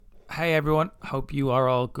Hey everyone, hope you are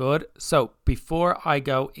all good. So before I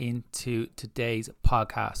go into today's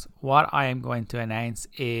podcast, what I am going to announce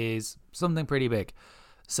is something pretty big.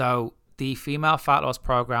 So the Female Fat Loss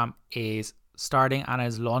Program is starting and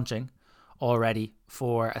is launching already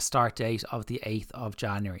for a start date of the 8th of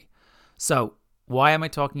January. So why am I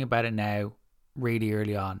talking about it now really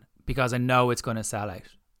early on? Because I know it's going to sell out.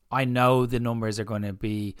 I know the numbers are going to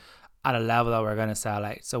be at a level that we're going to sell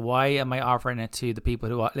out. So why am I offering it to the people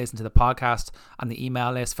who listen to the podcast and the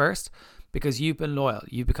email list first? Because you've been loyal.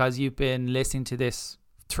 Because you've been listening to this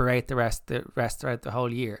throughout throughout the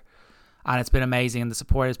whole year. And it's been amazing and the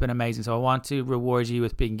support has been amazing. So I want to reward you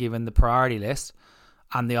with being given the priority list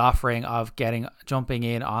and the offering of jumping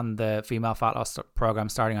in on the Female Fat Loss Program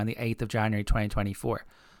starting on the 8th of January 2024.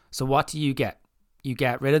 So what do you get? You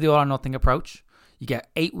get rid of the all or nothing approach. You get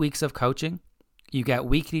 8 weeks of coaching. You get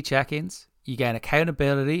weekly check-ins, you get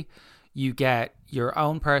accountability, you get your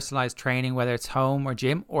own personalized training, whether it's home or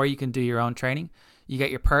gym, or you can do your own training. You get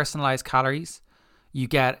your personalized calories, you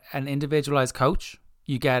get an individualized coach,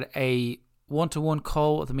 you get a one-to-one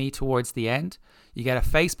call with me towards the end, you get a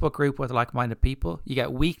Facebook group with like-minded people, you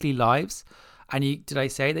get weekly lives, and did I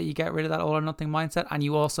say that you get rid of that all or nothing mindset? And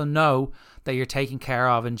you also know that you're taken care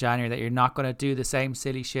of in January, that you're not going to do the same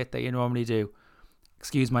silly shit that you normally do.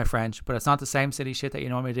 Excuse my French, but it's not the same silly shit that you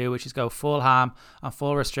normally do, which is go full ham and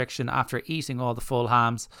full restriction after eating all the full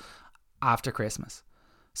hams after Christmas.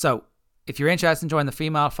 So if you're interested in joining the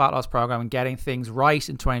Female Fat Loss Program and getting things right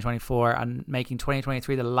in 2024 and making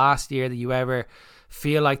 2023 the last year that you ever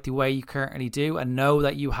feel like the way you currently do, and know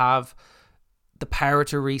that you have the power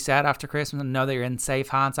to reset after Christmas and know that you're in safe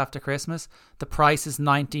hands after Christmas, the price is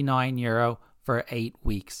 €99 for 8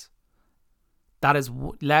 weeks. That is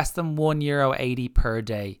less than €1.80 per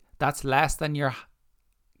day. That's less than your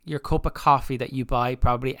cup of coffee that you buy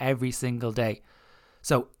probably every single day.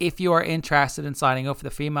 So if you are interested in signing up for the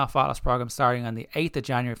Female Fat Loss Program starting on the 8th of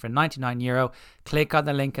January for €99, click on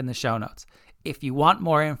the link in the show notes. If you want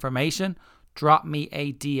more information, drop me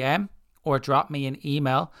a DM or drop me an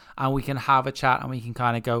email and we can have a chat and we can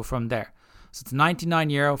kind of go from there. So it's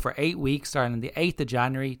 €99 for 8 weeks starting on the 8th of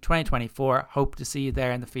January 2024. Hope to see you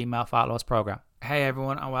there in the Female Fat Loss Program. Hey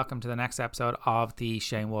everyone, and welcome to the next episode of the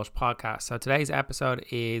Shane Walsh podcast. So today's episode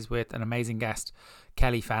is with an amazing guest,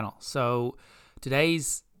 Kellie Fennell. So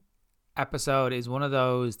today's episode is one of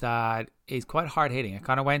those that is quite hard hitting. It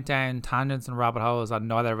kind of went down tangents and rabbit holes that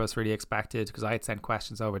neither of us really expected, because I had sent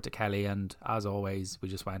questions over to Kellie and as always we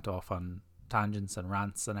just went off on tangents and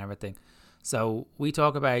rants and everything. So we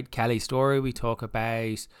talk about Kellie's story, we talk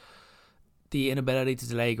about the inability to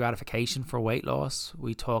delay gratification for weight loss.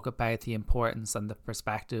 We talk about the importance and the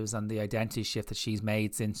perspectives and the identity shift that she's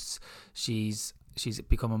made since she's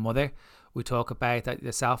become a mother. We talk about that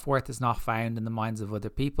the self-worth is not found in the minds of other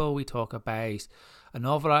people. We talk about an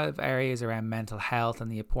awful lot of areas around mental health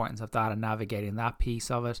and the importance of that and navigating that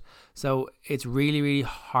piece of it. So it's really, really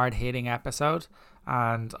hard-hitting episode.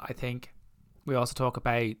 And I think we also talk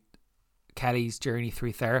about Kellie's journey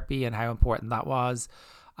through therapy and how important that was.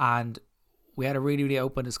 And we had a really, really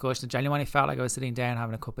open discussion. I genuinely felt like I was sitting down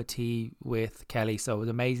having a cup of tea with Kellie. So it was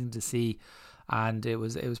amazing to see. And it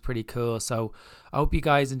was pretty cool. So I hope you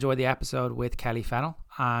guys enjoy the episode with Kellie Fennell.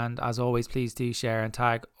 And as always, please do share and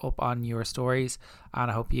tag up on your stories.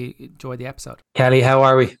 And I hope you enjoy the episode. Kellie, how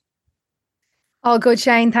are we? All good,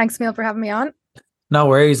 Shane. Thanks, Neil, for having me on. No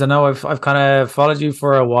worries. I know I've kind of followed you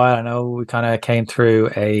for a while. I know we kind of came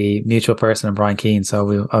through a mutual person in Brian Keane.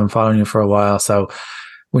 So I've been following you for a while. So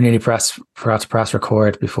we nearly forgot to press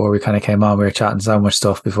record before we kind of came on. We were chatting so much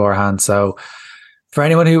stuff beforehand. So for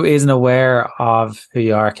anyone who isn't aware of who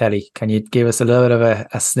you are, Kellie, can you give us a little bit of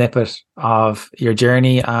a snippet of your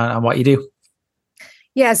journey and what you do?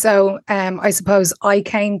 Yeah, so I suppose I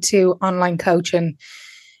came to online coaching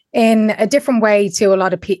in a different way to a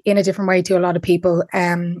lot of people.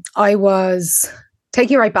 I was take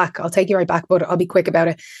you right back. I'll take you right back, but I'll be quick about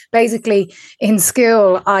it. Basically, in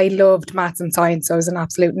school, I loved maths and science. So I was an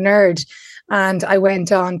absolute nerd. And I went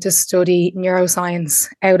on to study neuroscience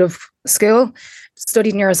out of school,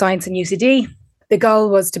 studied neuroscience in UCD. The goal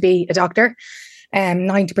was to be a doctor.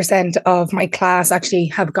 90% of my class actually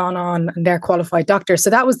have gone on and they're qualified doctors. So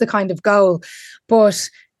that was the kind of goal. But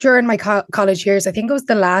during my college years, I think it was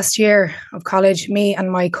the last year of college, me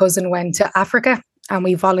and my cousin went to Africa and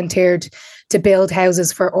we volunteered to build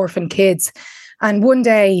houses for orphan kids. And one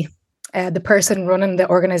day, the person running the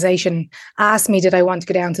organization asked me, did I want to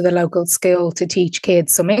go down to the local school to teach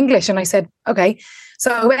kids some English? And I said, okay.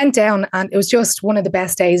 So I went down and it was just one of the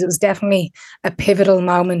best days. It was definitely a pivotal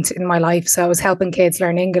moment in my life. So I was helping kids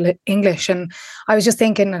learn English. And I was just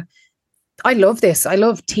thinking, I love this. I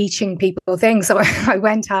love teaching people things. So I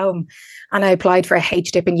went home and I applied for a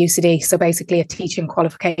HDIP in UCD. So basically a teaching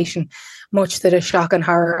qualification, much to the shock and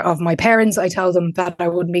horror of my parents. I told them that I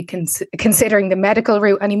wouldn't be considering the medical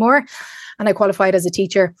route anymore. And I qualified as a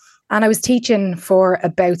teacher. And I was teaching for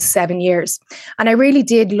about 7 years. And I really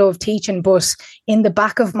did love teaching. But in the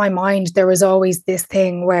back of my mind, there was always this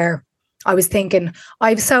thing where I was thinking, I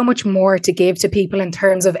have so much more to give to people in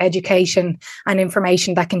terms of education and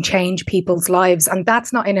information that can change people's lives. And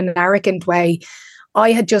that's not in an arrogant way.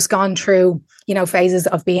 I had just gone through, phases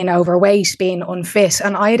of being overweight, being unfit,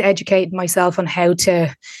 and I had educated myself on how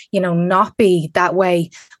to, not be that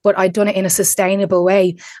way, but I'd done it in a sustainable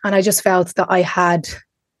way. And I just felt that I had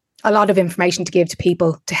a lot of information to give to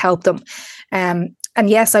people to help them. And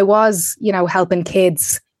yes, I was, helping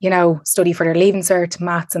kids, study for their leaving cert,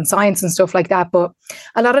 maths and science and stuff like that. But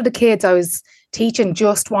a lot of the kids I was teaching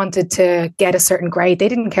just wanted to get a certain grade. They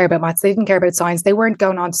didn't care about maths. They didn't care about science. They weren't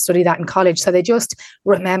going on to study that in college. So they just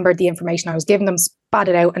remembered the information I was giving them, spat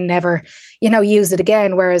it out and never, used it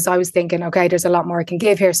again. Whereas I was thinking, okay, there's a lot more I can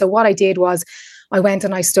give here. So what I did was I went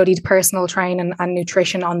and I studied personal training and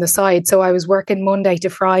nutrition on the side. So I was working Monday to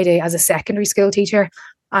Friday as a secondary school teacher,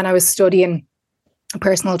 and I was studying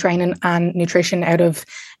personal training and nutrition out of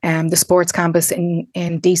the sports campus in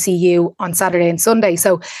DCU on Saturday and Sunday.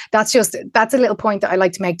 So that's a little point that I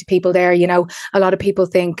like to make to people there. A lot of people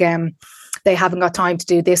think they haven't got time to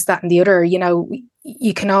do this, that, and the other.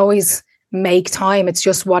 You can always make time. It's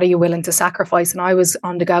just, what are you willing to sacrifice? And I was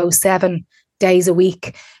on the go 7 days a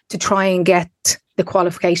week to try and get the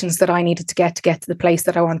qualifications that I needed to get to the place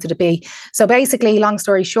that I wanted to be. So basically, long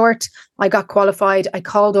story short, I got qualified. I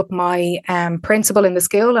called up my principal in the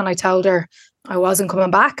school and I told her I wasn't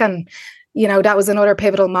coming back. And, that was another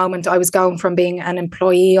pivotal moment. I was going from being an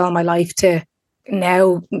employee all my life to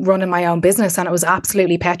now running my own business. And it was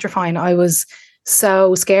absolutely petrifying. I was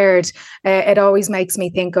so scared. It always makes me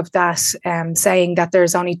think of that saying that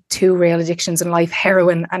there's only 2 real addictions in life: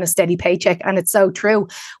 heroin and a steady paycheck. And it's so true.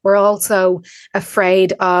 We're also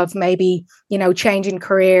afraid of maybe, changing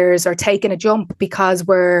careers or taking a jump because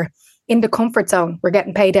we're in the comfort zone. We're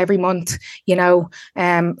getting paid every month,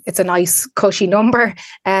 it's a nice cushy number.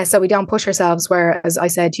 So we don't push ourselves. Whereas I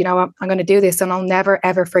said, I'm going to do this. And I'll never,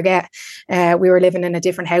 ever forget. We were living in a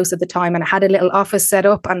different house at the time, and I had a little office set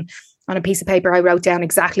up, and on a piece of paper, I wrote down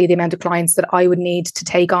exactly the amount of clients that I would need to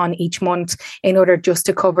take on each month in order just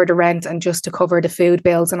to cover the rent and just to cover the food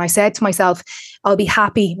bills. And I said to myself, I'll be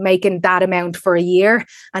happy making that amount for a year,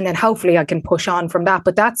 and then hopefully I can push on from that.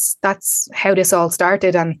 But that's how this all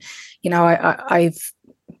started. And, I've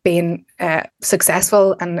been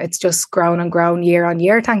successful, and it's just grown and grown year on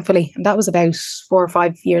year, thankfully. And that was about 4 or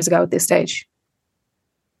 5 years ago at this stage.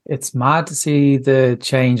 It's mad to see the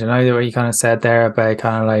change. I know what you kind of said there about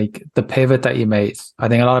kind of like the pivot that you made. I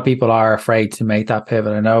think a lot of people are afraid to make that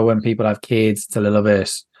pivot. I know when people have kids, it's a little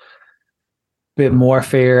bit more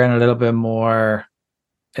fear and a little bit more.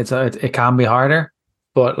 It can be harder,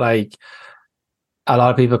 but like a lot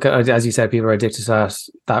of people, as you said, people are addicted to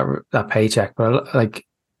that paycheck. But like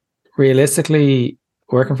realistically,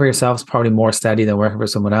 working for yourself is probably more steady than working for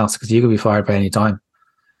someone else, because you could be fired by any time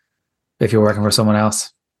if you're working for someone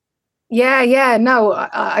else. Yeah. No,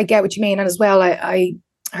 I get what you mean. And as well, I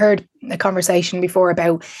heard a conversation before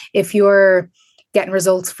about if you're getting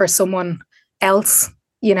results for someone else,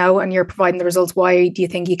 and you're providing the results, why do you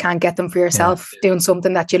think you can't get them for yourself doing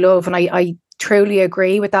something that you love? And I truly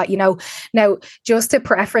agree with that. Now, just to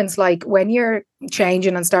preference, like when you're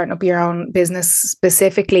changing and starting up your own business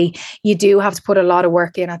specifically, you do have to put a lot of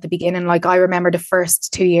work in at the beginning. Like I remember the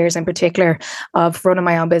first 2 years in particular of running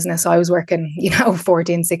my own business, I was working,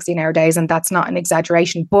 14, 16-hour days, and that's not an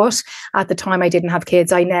exaggeration. But at the time I didn't have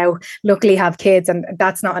kids. I now luckily have kids, and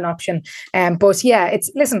that's not an option. But yeah,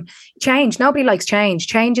 listen, change. Nobody likes change.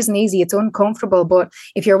 Change isn't easy. It's uncomfortable. But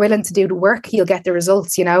if you're willing to do the work, you'll get the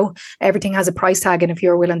results. Everything has a price tag, and if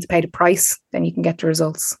you're willing to pay the price, then you can get the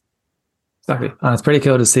results. Exactly. And it's pretty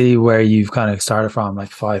cool to see where you've kind of started from, like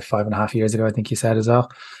 5.5 years ago, I think you said as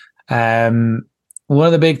well. One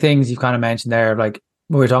of the big things you've kind of mentioned there, like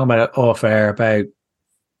we were talking about it off air, about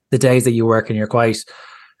the days that you work and you're quite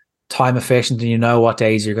time efficient and you know what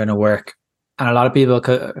days you're going to work. And a lot of people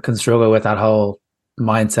can struggle with that whole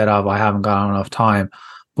mindset of I haven't got enough time.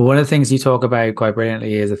 But one of the things you talk about quite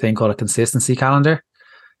brilliantly is a thing called a consistency calendar.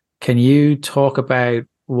 Can you talk about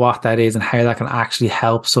what that is and how that can actually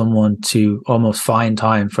help someone to almost find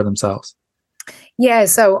time for themselves? Yeah,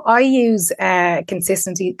 so I use a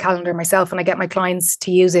consistency calendar myself, and I get my clients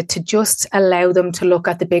to use it to just allow them to look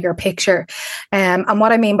at the bigger picture. And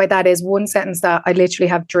what I mean by that is one sentence that I literally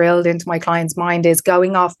have drilled into my client's mind is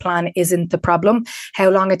going off plan isn't the problem.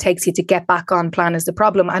 How long it takes you to get back on plan is the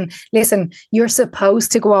problem. And listen, you're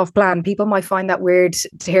supposed to go off plan. People might find that weird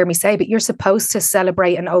to hear me say, but you're supposed to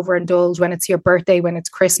celebrate and overindulge when it's your birthday, when it's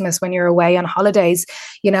Christmas, when you're away on holidays,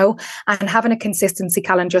 and having a consistency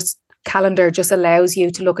calendar just allows you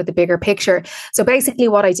to look at the bigger picture. So basically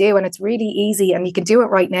what I do, and it's really easy and you can do it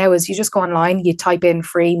right now, is you just go online, you type in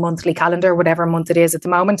free monthly calendar, whatever month it is at the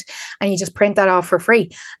moment, and you just print that off for free.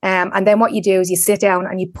 And then what you do is you sit down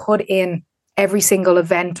and you put in every single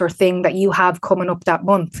event or thing that you have coming up that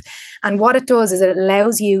month. And what it does is it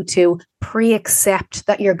allows you to pre-accept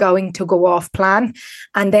that you're going to go off plan.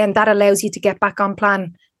 And then that allows you to get back on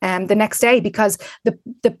plan the next day, because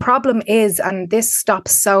the problem is, and this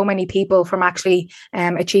stops so many people from actually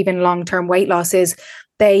achieving long-term weight loss, is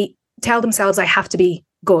they tell themselves, I have to be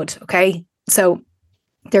good. Okay. So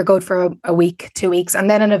they're good for a week, 2 weeks, and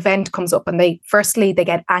then an event comes up and they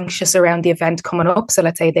get anxious around the event coming up. So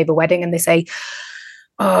let's say they have a wedding and they say,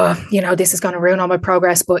 oh, this is going to ruin all my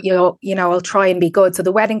progress, but I'll try and be good. So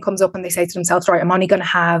the wedding comes up and they say to themselves, right, I'm only going to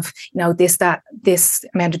have, this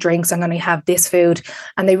amount of drinks. I'm going to have this food.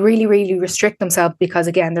 And they really, really restrict themselves because,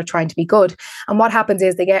 again, they're trying to be good. And what happens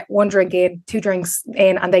is they get one drink in, 2 drinks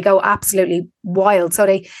in, and they go absolutely wild.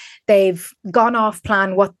 So they've gone off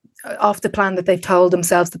the plan that they've told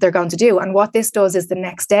themselves that they're going to do. And what this does is the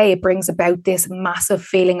next day, it brings about this massive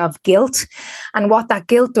feeling of guilt. And what that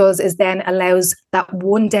guilt does is then allows that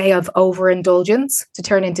one day of overindulgence to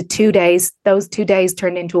turn into 2 days. Those 2 days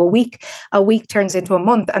turn into a week turns into a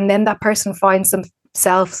month. And then that person finds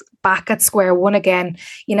themselves back at square one again,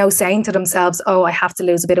 saying to themselves, oh, I have to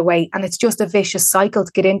lose a bit of weight. And it's just a vicious cycle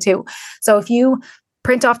to get into. So if you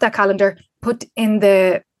print off that calendar, put in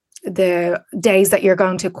the days that you're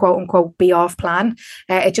going to quote unquote be off plan,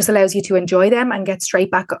 it just allows you to enjoy them and get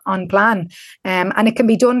straight back on plan. And it can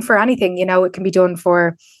be done for anything, it can be done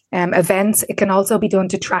for events. It can also be done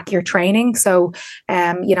to track your training. So,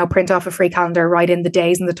 print off a free calendar, write in the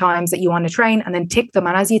days and the times that you want to train, and then tick them.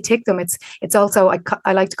 And as you tick them, it's also,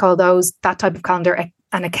 I like to call that type of calendar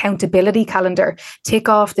an accountability calendar. Tick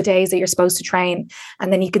off the days that you're supposed to train,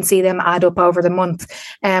 and then you can see them add up over the month.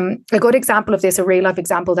 A good example of this, a real life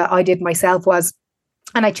example that I did myself was,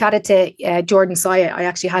 and I chatted to Jordan Syatt. I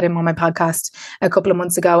actually had him on my podcast a couple of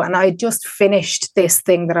months ago, and I just finished this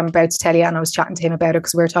thing that I'm about to tell you, and I was chatting to him about it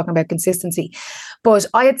because we were talking about consistency. But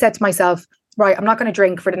I had said to myself, right, I'm not going to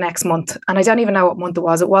drink for the next month. And I don't even know what month it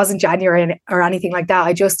was. It wasn't January or anything like that.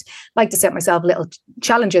 I just like to set myself little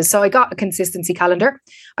challenges. So I got a consistency calendar.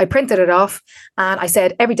 I printed it off and I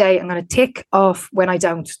said, every day I'm going to tick off when I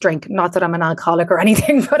don't drink. Not that I'm an alcoholic or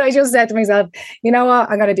anything, but I just said to myself, you know what?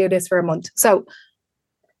 I'm going to do this for a month. So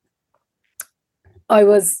I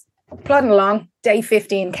was plodding along. Day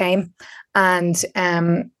 15 came and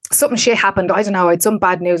something shit happened. I don't know. I had some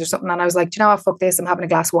bad news or something. And I was like, do you know what? Fuck this. I'm having a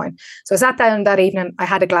glass of wine. So I sat down that evening. I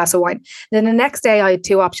had a glass of wine. Then the next day I had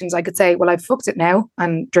 2 options. I could say, well, I've fucked it now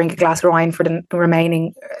and drink a glass of wine for the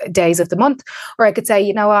remaining days of the month. Or I could say,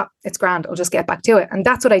 you know what? It's grand. I'll just get back to it. And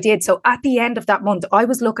that's what I did. So at the end of that month, I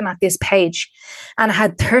was looking at this page and I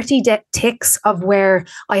had 30 ticks of where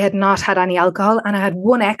I had not had any alcohol. And I had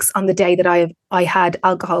 1 X on the day that I had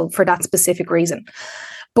alcohol for that specific reason.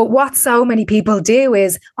 But what so many people do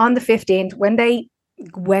is on the 15th, when they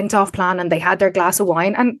went off plan and they had their glass of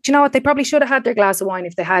wine, and do you know what? They probably should have had their glass of wine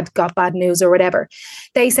if they had got bad news or whatever.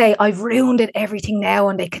 They say, I've ruined it, everything now,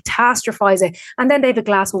 and they catastrophize it. And then they have a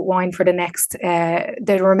glass of wine for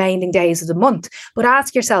the remaining days of the month. But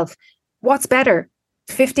ask yourself, what's better?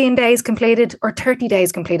 15 days completed or 30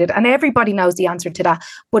 days completed? And everybody knows the answer to that.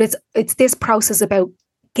 But it's this process about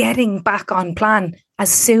getting back on plan as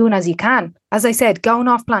soon as you can. As I said, going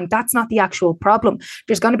off plan, that's not the actual problem.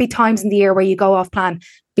 There's going to be times in the year where you go off plan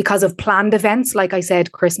because of planned events, like I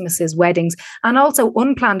said, Christmases, weddings, and also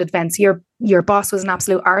unplanned events. Your boss was an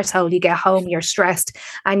absolute arsehole. You get home, you're stressed,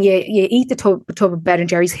 and you eat the tub of Ben and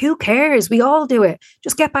Jerry's. Who cares? We all do it.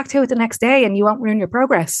 Just get back to it the next day and you won't ruin your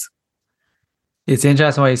progress. It's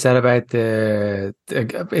interesting what you said about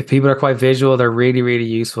if people are quite visual, they're really, really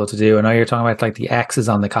useful to do. I know you're talking about like the X's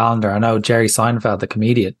on the calendar. I know Jerry Seinfeld, the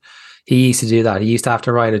comedian, he used to do that. He used to have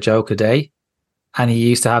to write a joke a day and he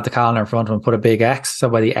used to have the calendar in front of him, put a big X. So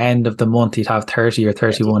by the end of the month, he'd have 30 or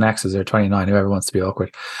 31 X's or 29, whoever wants to be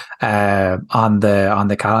awkward, on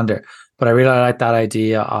the calendar. But I really like that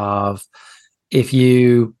idea of if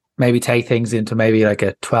you maybe take things into maybe like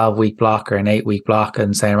a 12-week block or an 8-week block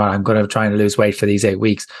and saying, right, I'm going to try and lose weight for these 8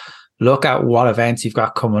 weeks. look at what events you've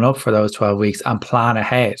got coming up for those 12 weeks and plan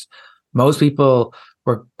ahead. Most people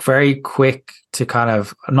were very quick to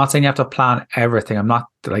I'm not saying you have to plan everything. I'm not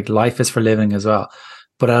like, life is for living as well,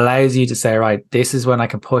 but it allows you to say, right, this is when I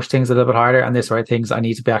can push things a little bit harder, and this are things I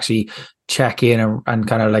need to be actually check in and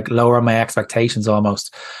kind of like lower my expectations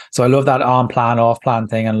almost. So I love that on plan, off plan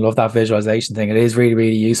thing, and I love that visualization thing. It is really,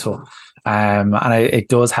 really useful. And it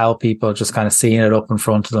does help people just kind of seeing it up in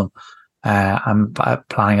front of them and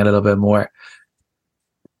planning a little bit more.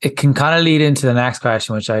 It can kind of lead into the next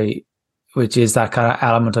question, which is that kind of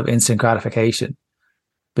element of instant gratification,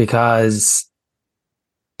 because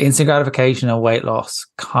instant gratification and weight loss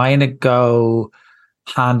kind of go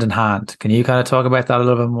hand in hand. Can you kind of talk about that a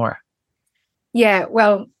little bit more? Yeah,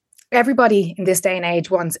 well, everybody in this day and age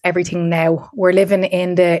wants everything now. We're living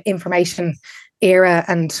in the information era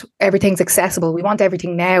and everything's accessible. We want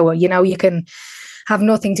everything now. You know, you can have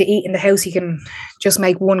nothing to eat in the house. You can just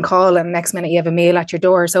make one call and next minute you have a meal at your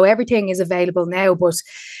door. So everything is available now, but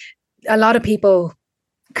a lot of people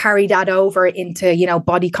carry that over into, you know,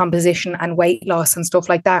 body composition and weight loss and stuff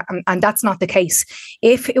like that. And that's not the case.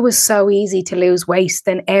 If it was so easy to lose weight,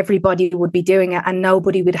 then everybody would be doing it and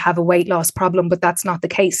nobody would have a weight loss problem, but that's not the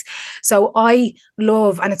case. So I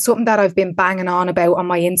love, and it's something that I've been banging on about on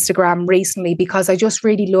my Instagram recently, because I just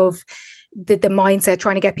really love the mindset,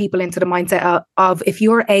 trying to get people into the mindset of if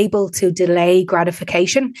you're able to delay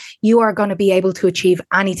gratification, you are going to be able to achieve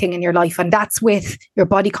anything in your life. And that's with your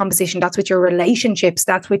body composition, that's with your relationships,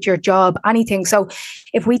 that's with your job, anything. So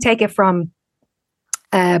if we take it from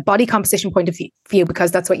body composition point of view,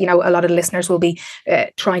 because that's what, you know, a lot of listeners will be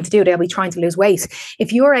trying to do. They'll be trying to lose weight.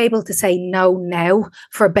 If you're able to say no now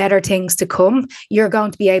for better things to come, you're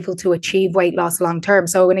going to be able to achieve weight loss long term.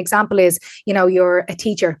 So an example is, you know, you're a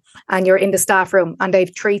teacher and you're in the staff room and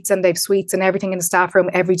they've treats and they've sweets and everything in the staff room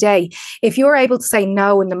every day. If you're able to say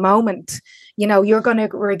no in the moment, you know, you're going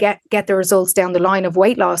to get the results down the line of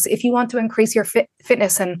weight loss. If you want to increase your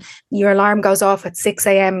fitness and your alarm goes off at 6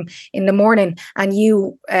 a.m. in the morning and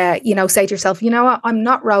you know, say to yourself, you know what, I'm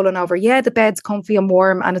not rolling over. Yeah, the bed's comfy and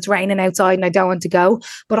warm and it's raining outside and I don't want to go,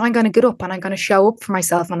 but I'm going to get up and I'm going to show up for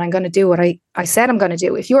myself and I'm going to do what I said I'm going to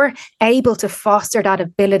do. If you're able to foster that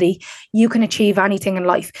ability, you can achieve anything in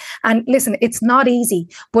life. And listen, it's not easy,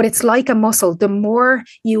 but it's like a muscle. The more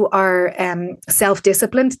you are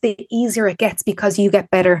self-disciplined, the easier it gets, because you get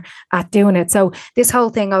better at doing it. So this whole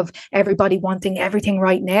thing of everybody wanting everything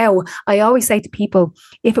right now, I always say to people,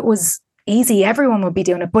 if it was easy, everyone would be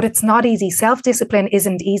doing it, but it's not easy. Self-discipline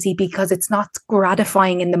isn't easy because it's not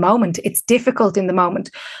gratifying in the moment. It's difficult in the moment.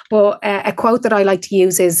 But a quote that I like to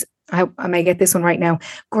use is, I may get this one right now: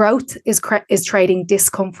 growth is trading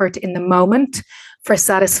discomfort in the moment for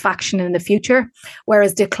satisfaction in the future,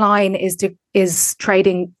 whereas decline is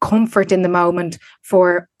trading comfort in the moment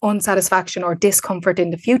for unsatisfaction or discomfort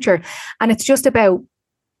in the future. And it's just about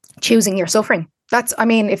choosing your suffering. That's, I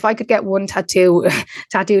mean, if I could get one tattooed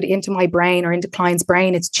into my brain or into client's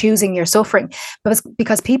brain, it's choosing your suffering.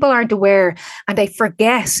 Because people aren't aware and they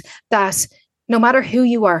forget that no matter who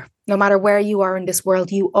you are, no matter where you are in this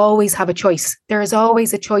world, you always have a choice. There is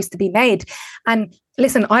always a choice to be made. And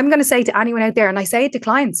listen, I'm going to say to anyone out there, and I say it to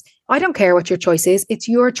clients, I don't care what your choice is. It's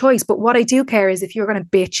your choice. But what I do care is if you're going to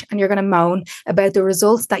bitch and you're going to moan about the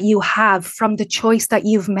results that you have from the choice that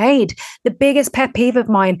you've made. The biggest pet peeve of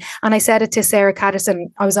mine, and I said it to Sarah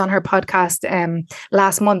Catterson, I was on her podcast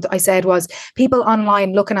last month, I said was people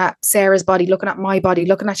online looking at Sarah's body, looking at my body,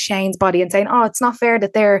 looking at Shane's body and saying, oh, it's not fair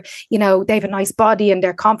that they're, you know, they have a nice body and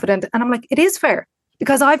they're confident. And I'm like, it is fair.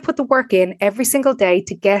 Because I've put the work in every single day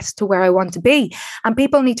to get to where I want to be. And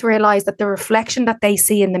people need to realize that the reflection that they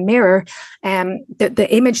see in the mirror, the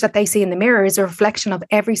image that they see in the mirror is a reflection of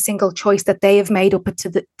every single choice that they have made up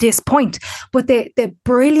to this point. But the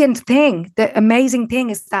brilliant thing, the amazing thing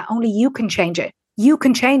is that only you can change it. You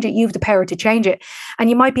can change it. You have the power to change it. And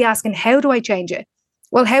you might be asking, how do I change it?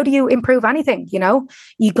 Well, how do you improve anything? You know,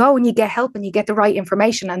 you go and you get help and you get the right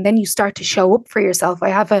information and then you start to show up for yourself. I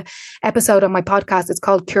have an episode on my podcast. It's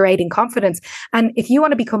called Curating Confidence. And if you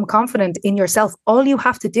want to become confident in yourself, all you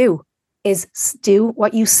have to do is do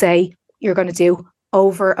what you say you're going to do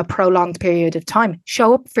over a prolonged period of time.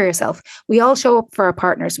 Show up for yourself. We all show up for our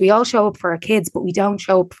partners. We all show up for our kids, but we don't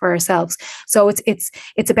show up for ourselves. So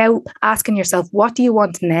it's about asking yourself, what do you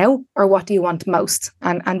want now or what do you want most?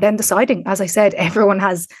 And then deciding. As I said, everyone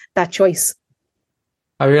has that choice.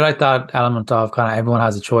 I really like that element of kind of everyone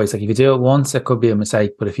has a choice. Like if you do it once, it could be a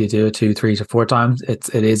mistake, but if you do it 2, 3 to 4 times,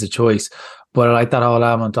 it is a choice. But I like that whole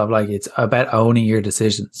element of like, it's about owning your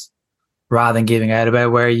decisions rather than giving out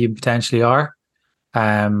about where you potentially are.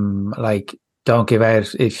 Like don't give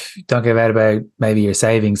out about maybe your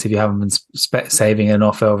savings if you haven't been saving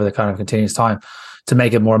enough over the kind of continuous time to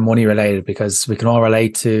make it more money related, because we can all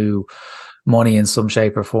relate to money in some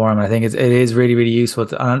shape or form. And I think it is really, really useful.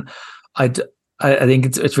 And I think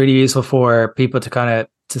it's really useful for people to kind of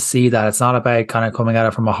to see that it's not about kind of coming at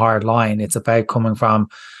it from a hard line. It's about coming at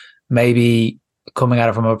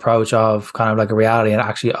it from an approach of kind of like a reality and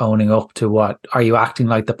actually owning up to what are you acting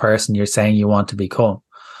like the person you're saying you want to become.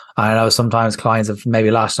 I know sometimes clients have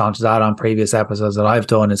maybe latched onto that on previous episodes that I've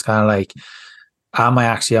done. It's kind of like, am I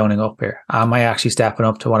actually owning up here? Am I actually stepping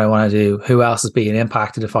up to what I want to do? Who else is being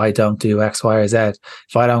impacted if I don't do X, Y, or Z?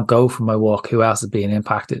 If I don't go for my walk, who else is being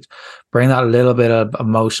impacted? Bring that little bit of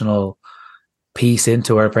emotional piece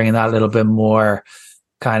into it, bringing that little bit more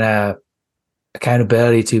kind of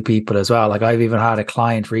accountability to people as well. Like I've even had a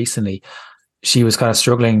client recently, she was kind of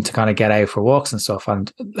struggling to kind of get out for walks and stuff,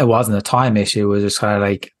 and it wasn't a time issue. It was just kind of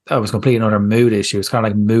like, it was completely another mood issue. It's kind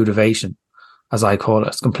of like motivation, as I call it.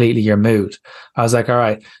 It's completely your mood. I was like, all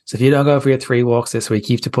right, so if you don't go for your 3 walks this week,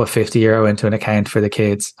 you have to put €50 into an account for the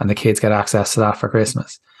kids, and the kids get access to that for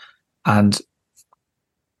Christmas. And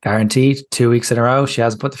guaranteed 2 weeks in a row, she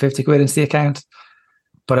hasn't put the 50 quid into the account.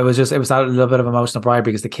 But it was that little bit of emotional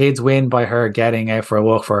bribery, because the kids win by her getting out for a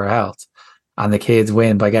walk for her health, and the kids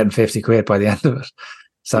win by getting 50 quid by the end of it.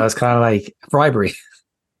 So it's kind of like bribery.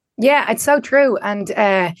 Yeah, it's so true. And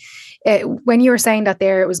when you were saying that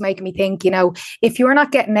there, it was making me think, if you're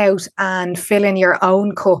not getting out and filling your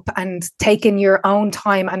own cup and taking your own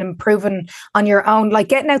time and improving on your own, like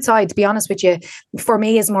getting outside, to be honest with you, for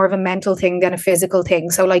me is more of a mental thing than a physical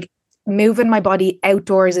thing. So like moving my body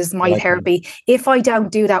outdoors is my therapy. If I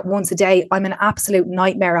don't do that once a day, I'm an absolute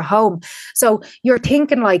nightmare at home. So you're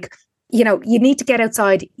thinking like, you need to get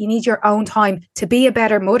outside. You need your own time to be a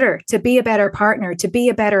better mother, to be a better partner, to be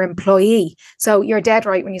a better employee. So you're dead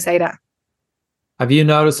right when you say that. Have you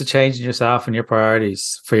noticed a change in yourself and your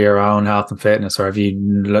priorities for your own health and fitness, or have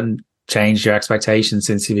you changed your expectations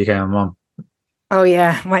since you became a mom? Oh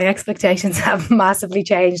yeah, my expectations have massively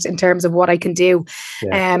changed in terms of what I can do.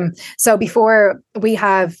 Yeah. So before, we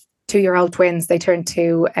have 2-year-old twins. They turned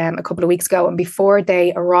 2 a couple of weeks ago, and before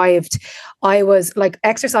they arrived, I was like,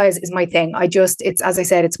 exercise is my thing. It's, as I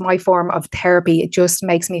said, it's my form of therapy. It just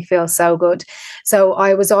makes me feel so good. So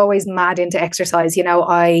I was always mad into exercise.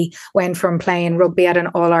 I went from playing rugby at an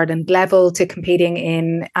All-Ireland level to competing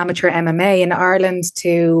in amateur MMA in Ireland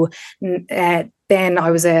to then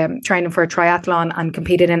I was training for a triathlon and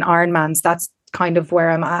competed in Ironmans. That's kind of where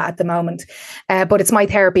I'm at the moment. But it's my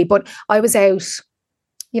therapy. But I was out,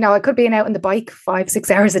 I could be out on the bike 5-6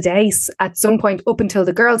 hours a day at some point up until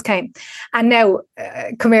the girls came. And now,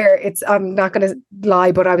 come here, I'm not going to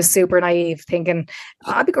lie, but I was super naive thinking,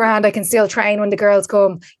 I'll be grand. I can still train when the girls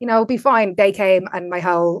come, it'll be fine. They came and my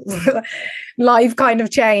whole life kind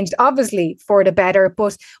of changed, obviously for the better.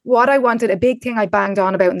 But what I wanted, a big thing I banged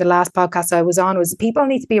on about in the last podcast I was on, was people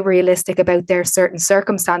need to be realistic about their certain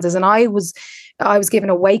circumstances. And I was given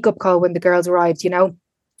a wake up call when the girls arrived,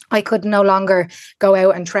 I could no longer go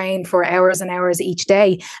out and train for hours and hours each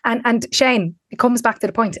day. And Shane, it comes back to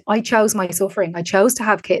the point. I chose my suffering. I chose to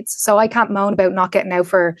have kids. So I can't moan about not getting out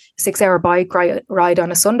for a 6-hour bike ride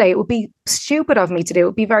on a Sunday. It would be stupid of me to do. It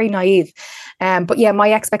would be very naive. But yeah,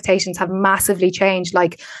 my expectations have massively changed.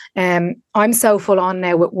 Like, I'm so full on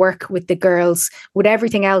now with work, with the girls, with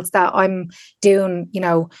everything else that I'm doing,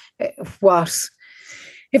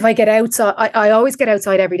 if I get outside, I always get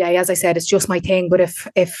outside every day. As I said, it's just my thing. But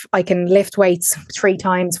if I can lift weights 3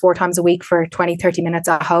 times, 4 times a week for 20, 30 minutes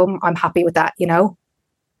at home, I'm happy with that,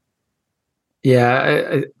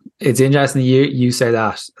 Yeah, it's interesting you say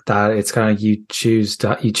that it's kind of you choose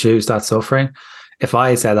that suffering. If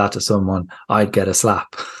I said that to someone, I'd get a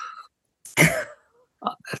slap. I'm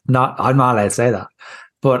not allowed to say that,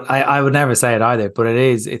 but I would never say it either. But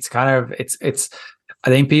it's kind of I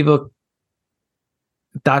think people,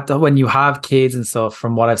 that when you have kids and stuff,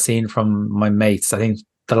 from what I've seen from my mates, I think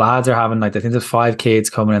the lads are having I think there's 5 kids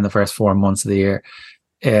coming in the first 4 months of the year.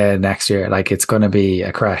 Next year, like it's going to be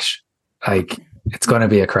a crash. It's going to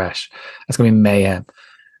be mayhem.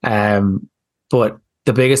 But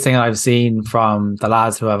the biggest thing I've seen from the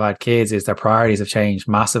lads who have had kids is their priorities have changed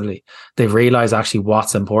massively. They've realized actually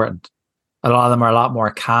what's important. A lot of them are a lot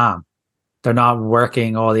more calm. They're not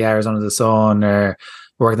working all the hours under the sun or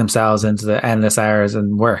work themselves into the endless hours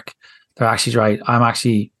and work. They're actually right. I'm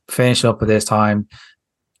actually finishing up at this time,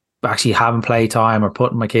 actually having playtime or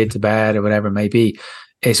putting my kid to bed or whatever it may be.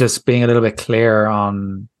 It's just being a little bit clearer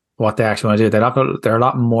on what they actually want to do. They're a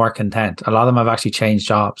lot more content. A lot of them have actually changed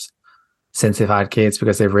jobs since they've had kids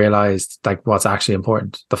because they've realized like what's actually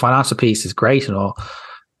important. The financial piece is great and all,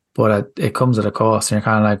 but it comes at a cost. And you're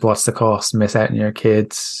kind of like, what's the cost? Miss out on your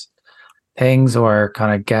kids' things, or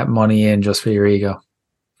kind of get money in just for your ego?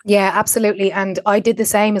 Yeah, absolutely. And I did the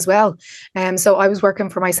same as well. So I was working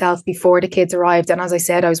for myself before the kids arrived. And as I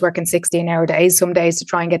said, I was working 16-hour days, some days to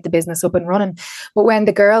try and get the business up and running. But when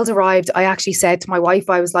the girls arrived, I actually said to my wife,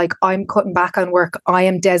 I was like, I'm cutting back on work. I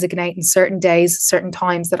am designating certain days, certain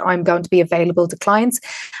times that I'm going to be available to clients.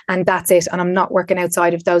 And that's it. And I'm not working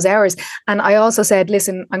outside of those hours. And I also said,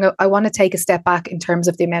 listen, I want to take a step back in terms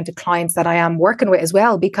of the amount of clients that I am working with as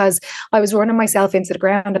well, because I was running myself into the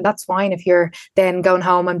ground. And that's fine if you're then going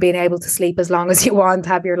home and being able to sleep as long as you want,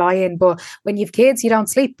 have your lie in. But when you've kids, you don't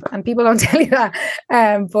sleep, and people don't tell you that.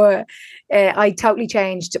 But I totally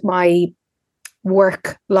changed my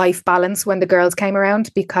work-life balance when the girls came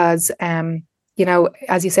around, because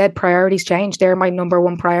as you said, priorities change. They're my number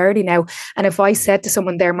one priority now. And if I said to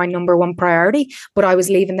someone they're my number one priority, but I was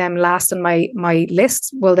leaving them last on my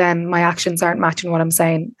list, well, then my actions aren't matching what I'm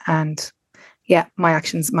saying. And yeah, my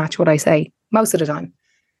actions match what I say most of the time.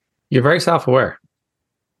 You're very self-aware.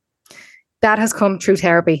 That has come through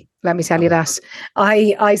therapy. Let me tell you that.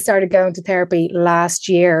 I started going to therapy last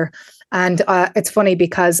year. And it's funny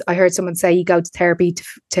because I heard someone say you go to therapy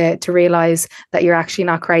to realize that you're actually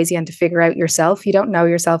not crazy and to figure out yourself. You don't know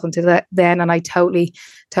yourself until then. And I totally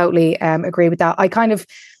agree with that. I kind of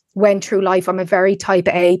went through life. I'm a very type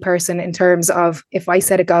A person in terms of if I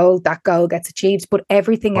set a goal, that goal gets achieved. But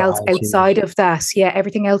everything else outside of that,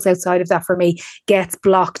 everything else outside of that for me gets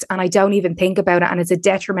blocked. And I don't even think about it. And it's a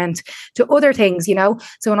detriment to other things,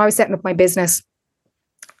 So when I was setting up my business,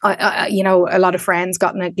 I a lot of friends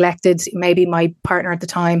got neglected. Maybe my partner at the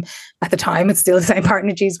time, it's still the same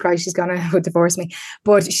partner. Jesus Christ, she's gonna divorce me.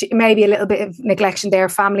 But maybe a little bit of neglection there,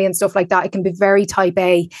 family and stuff like that. It can be very type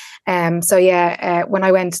A. When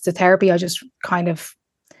I went to therapy, I just kind of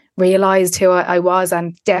realized who I was,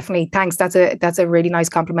 and definitely thanks. That's a really nice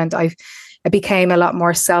compliment. I became a lot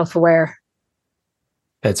more self-aware.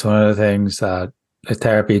 It's one of the things that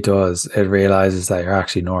therapy does. It realizes that you're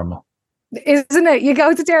actually normal. Isn't it? You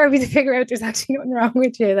go to therapy to figure out there's actually nothing wrong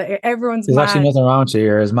with you, that everyone's There's mad. actually nothing wrong with you.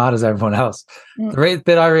 You're as mad as everyone else. The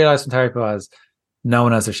bit I realized from therapy was no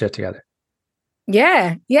one has their shit together.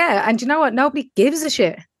 Yeah. And you know what? Nobody gives a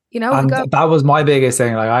shit. And that was my biggest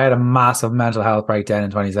thing. Like, I had a massive mental health breakdown in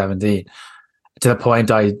 2017 to the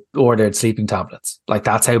point I ordered sleeping tablets. Like,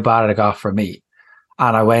 that's how bad it got for me.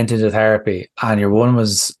 And I went into therapy, and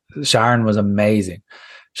Sharon was amazing.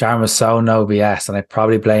 Sharon was so no BS, and I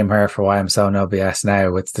probably blame her for why I'm so no BS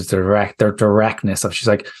now, with the directness of, she's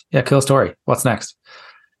like, yeah, cool story. What's next?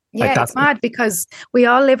 Yeah, it's mad because we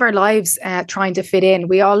all live our lives trying to fit in.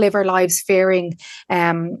 We all live our lives fearing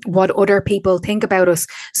what other people think about us.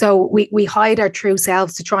 So we hide our true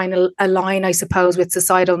selves to try and align, I suppose, with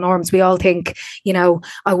societal norms. We all think,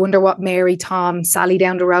 I wonder what Mary, Tom, Sally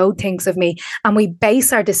down the road thinks of me. And we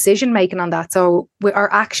base our decision making on that. So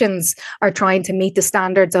our actions are trying to meet the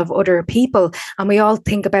standards of other people. And we all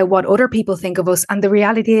think about what other people think of us. And the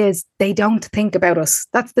reality is they don't think about us.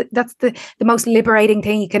 That's the most liberating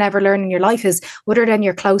thing you can ever learn in your life, is other than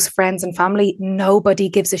your close friends and family, nobody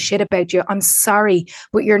gives a shit about you. I'm sorry,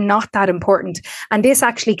 but you're not that important. And this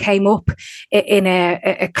actually came up in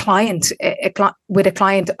a client. With a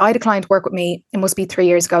client. I had a client work with me, it must be 3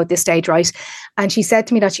 years ago at this stage, right? And she said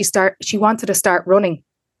to me that she wanted to start running.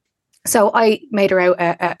 So I made her out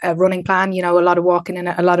a running plan, a lot of walking and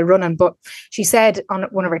a lot of running. But she said on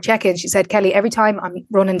one of her check-ins, she said, Kelly, every time I'm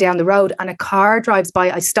running down the road and a car drives by,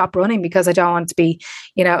 I stop running because I don't want to be,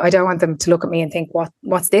 I don't want them to look at me and think,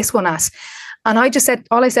 what's this one at? And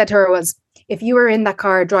all I said to her was, if you were in that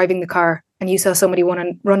car, driving the car, and you saw somebody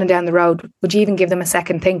running down the road, would you even give them a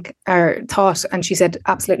second think or thought? And she said,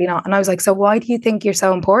 absolutely not. And I was like, so why do you think you're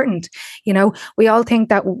so important? We all think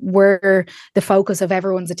that we're the focus of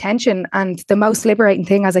everyone's attention. And the most liberating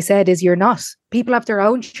thing, as I said, is you're not. People have their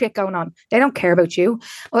own shit going on. They don't care about you.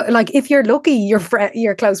 Like, if you're lucky,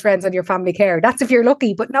 your close friends and your family care. That's if you're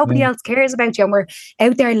lucky, but nobody else cares about you. And we're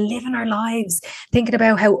out there living our lives, thinking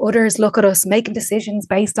about how others look at us, making decisions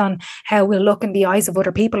based on how we'll look in the eyes of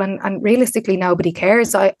other people. And realistically, nobody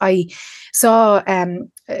cares. I saw on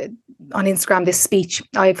Instagram this speech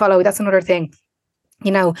I follow. That's another thing.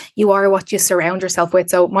 You are what you surround yourself with.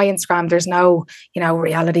 So my Instagram, there's no,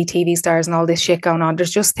 reality TV stars and all this shit going on. There's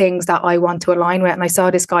just things that I want to align with. And I saw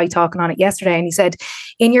this guy talking on it yesterday, and he said,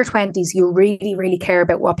 in your 20s, you really, really care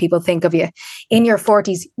about what people think of you. In your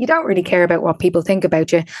 40s, you don't really care about what people think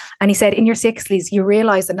about you. And he said, in your 60s, you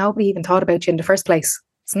realize that nobody even thought about you in the first place.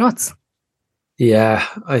 It's nuts. Yeah,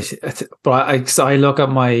 I look at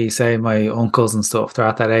my uncles and stuff. They're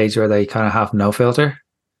at that age where they kind of have no filter.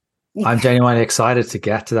 I'm genuinely excited to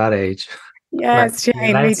get to that age where Yes, you're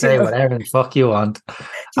Shane, allowed me to say too. whatever the fuck you want. Do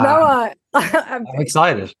you know Um, what? I'm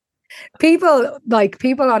excited. People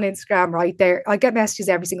on Instagram, right there, I get messages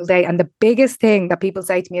every single day, and the biggest thing that people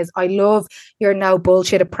say to me is, I love your no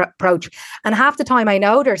bullshit approach. And half the time I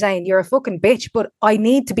know they're saying you're a fucking bitch, but I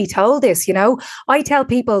need to be told this. I tell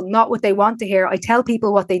people not what they want to hear, I tell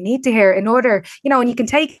people what they need to hear, in order, and you can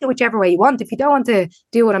take it whichever way you want. If you don't want to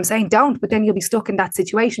do what I'm saying, don't, but then you'll be stuck in that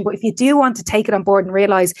situation. But if you do want to take it on board and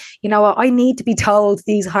realize, what, I need to be told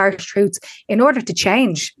these harsh truths in order to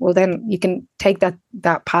change, well, then you can take that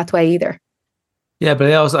pathway either. Yeah,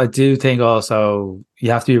 but I do think also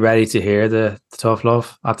you have to be ready to hear the tough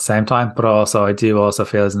love at the same time. But also, I do also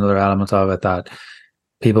feel there's another element of it that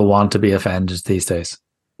people want to be offended these days.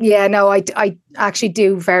 Yeah, no, I actually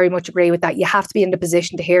do very much agree with that. You have to be in the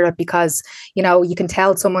position to hear it, because you can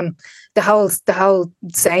tell someone the whole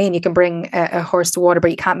saying, you can bring a horse to water,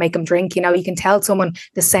 but you can't make them drink. You can tell someone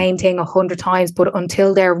the same thing 100 times, but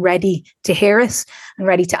until they're ready to hear it and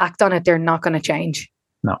ready to act on it, they're not going to change.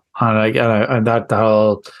 No, and that the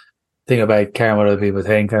whole thing about caring what other people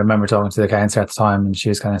think. I remember talking to the counselor at the time, and she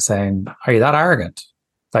was kind of saying, "Are you that arrogant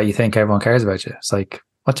that you think everyone cares about you?" It's like,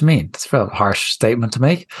 what do you mean? It's a real harsh statement to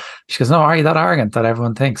make. She goes, "No, are you that arrogant that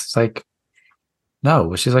everyone thinks?" It's like, no.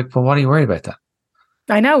 But she's like, "Well, what are you worried about then?"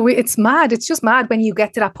 I know, it's mad. It's just mad when you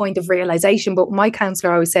get to that point of realization. But my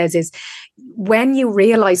counselor always says is, when you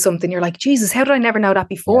realize something, you're like, Jesus, how did I never know that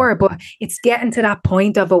before? Yeah. But it's getting to that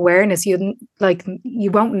point of awareness. You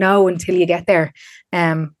won't know until you get there.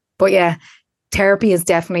 But yeah, therapy has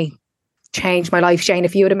definitely changed my life. Shane,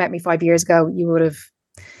 if you would have met me 5 years ago, you would have.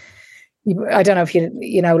 I don't know if you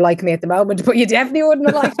like me at the moment, but you definitely wouldn't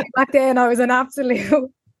have liked me back then. I was an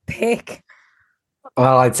absolute pick.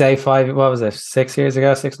 Well, I'd say what was it, 6 years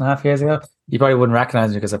ago, 6.5 years ago? You probably wouldn't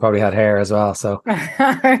recognize me because I probably had hair as well. So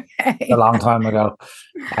okay. A long time ago.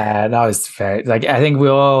 That was fair. Like, I think we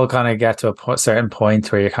all kind of get to a certain point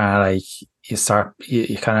where you're kind of like,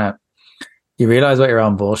 you realize what your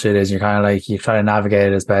own bullshit is. You're kind of like, you try to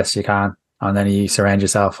navigate it as best you can. And then you surround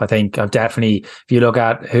yourself. I think I've definitely, if you look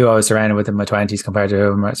at who I was surrounded with in my 20s compared to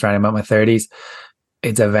who I'm surrounded with in my 30s,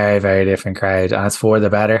 it's a very, very different crowd, and it's for the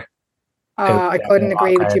better. I couldn't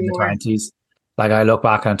agree with you more. 20s. Like, I look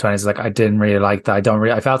back on 20s, like, I didn't really like that.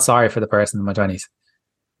 I felt sorry for the person in my 20s.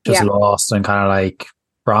 Just lost and kind of like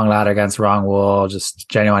wrong ladder against wrong wall. Just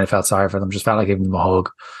genuinely felt sorry for them. Just felt like giving them a hug.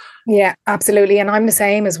 Yeah, absolutely. And I'm the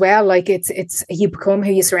same as well. Like, it's you become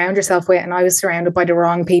who you surround yourself with. And I was surrounded by the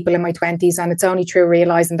wrong people in my 20s. And it's only through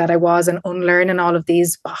realizing that I was, and unlearning all of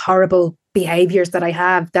these horrible behaviors that I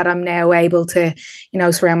have, that I'm now able to,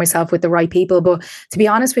 surround myself with the right people. But to be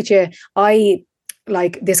honest with you,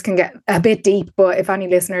 this can get a bit deep, but if any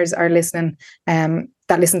listeners are listening,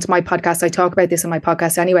 that listen to my podcast, I talk about this in my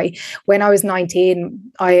podcast anyway. When I was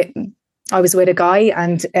 19, I was with a guy,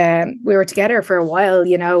 and we were together for a while,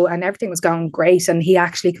 and everything was going great. And he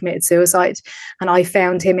actually committed suicide, and I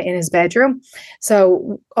found him in his bedroom.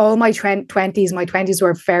 So all my 20s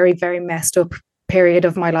were very, very messed up period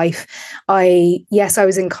of my life. I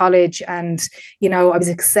was in college, and I was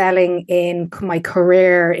excelling in my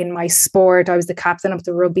career, in my sport. I was the captain of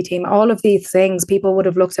the rugby team. All of these things, people would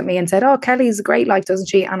have looked at me and said, "Oh, Kellie's a great life, doesn't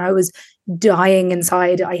she?" And I was dying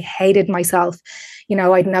inside. I hated myself.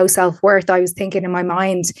 I had no self-worth. I was thinking in my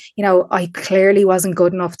mind, I clearly wasn't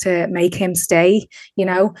good enough to make him stay.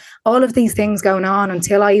 All of these things going on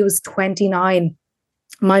until I was 29.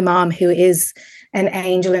 My mom, who is an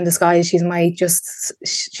angel in disguise,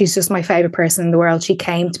 she's just my favorite person in the world. She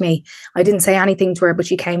came to me. I didn't say anything to her, but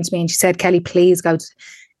she came to me and she said, "Kellie, please go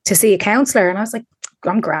to see a counselor." And I was like,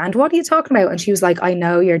 "I'm grand. What are you talking about?" And she was like, "I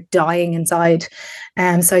know you're dying inside."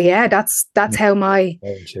 And so yeah, that's how my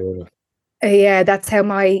that's how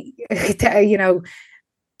my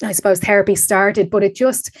I suppose therapy started. But it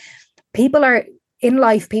just, people are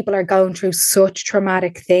going through such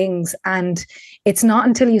traumatic things, and it's not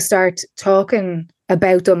until you start talking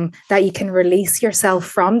about them that you can release yourself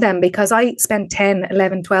from them. Because I spent 10,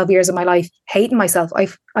 11, 12 years of my life hating myself.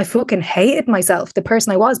 I fucking hated myself, the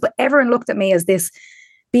person I was, but everyone looked at me as this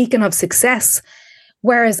beacon of success.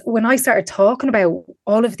 Whereas when I started talking about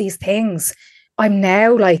all of these things, I'm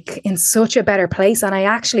now like in such a better place. And I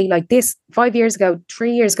actually, like, this 5 years ago,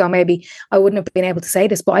 3 years ago, maybe I wouldn't have been able to say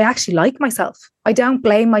this, but I actually like myself. I don't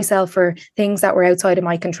blame myself for things that were outside of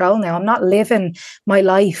my control now. I'm not living my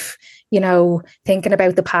life, thinking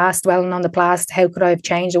about the past, dwelling on the past. How could I have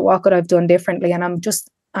changed it? What could I have done differently? And I'm just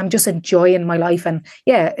enjoying my life. And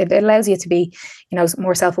yeah, it allows you to be,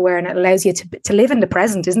 more self-aware, and it allows you to live in the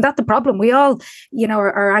present. Isn't that the problem? We all,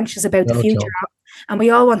 are anxious about the future. And we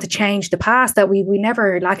all want to change the past, that we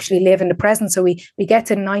never actually live in the present. So we get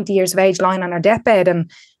to 90 years of age lying on our deathbed and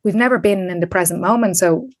we've never been in the present moment.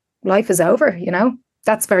 So life is over,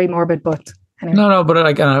 That's very morbid, but anyway. No, but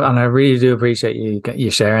like, and I really do appreciate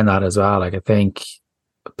you sharing that as well. Like, I think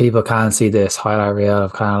people can see this highlight reel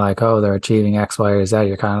of kind of like, oh, they're achieving X, Y, or Z.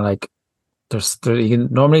 You're kind of like, you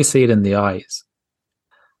can normally see it in the eyes.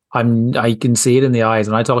 I can see it in the eyes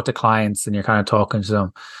when I talk to clients and you're kind of talking to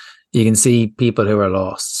them. You can see people who are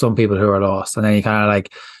lost, some people who are lost, and then you kind of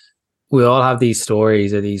like, we all have these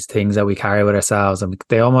stories or these things that we carry with ourselves, and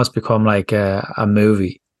they almost become like a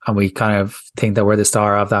movie, and we kind of think that we're the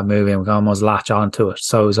star of that movie, and we can almost latch onto it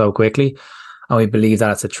so quickly, and we believe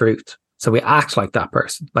that it's the truth. So we act like that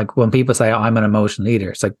person. Like when people say, I'm an emotional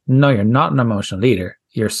leader, it's like, no, you're not an emotional leader.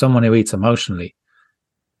 You're someone who eats emotionally,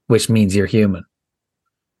 which means you're human.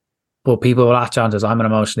 But people will latch onto, I'm an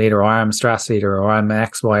emotional leader, or I'm a stress leader, or I'm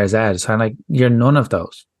X, Y, or Z. It's kind of like, you're none of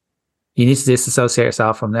those. You need to disassociate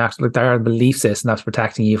yourself from the actual, like, there are belief system that's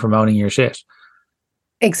protecting you from owning your shit.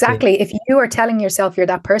 Exactly. If you are telling yourself you're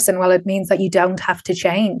that person, well, it means that you don't have to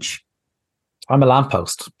change. I'm a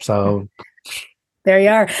lamppost, so... There you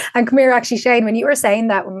are. And come here, actually, Shane, when you were saying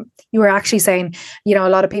that, you were actually saying, a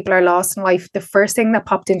lot of people are lost in life. The first thing that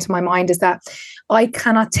popped into my mind is that I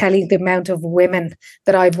cannot tell you the amount of women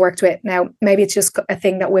that I've worked with. Now, maybe it's just a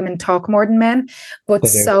thing that women talk more than men, but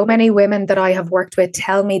so many women that I have worked with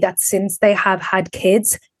tell me that since they have had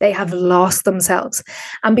kids, they have lost themselves.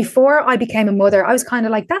 And before I became a mother, I was kind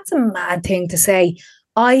of like, that's a mad thing to say.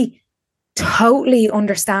 I totally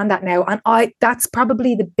understand that now, and that's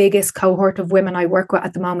probably the biggest cohort of women I work with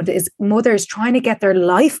at the moment, is mothers trying to get their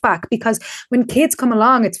life back. Because when kids come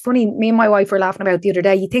along, it's funny, me and my wife were laughing about the other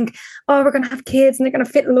day, you think, oh, we're going to have kids and they're going to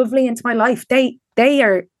fit lovely into my life. They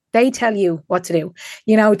tell you what to do.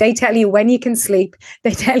 They tell you when you can sleep.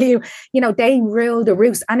 They tell you, they rule the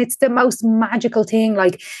roost, and it's the most magical thing.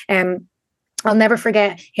 Like, I'll never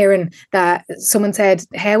forget hearing that someone said,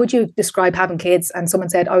 how would you describe having kids? And someone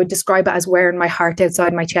said, I would describe it as wearing my heart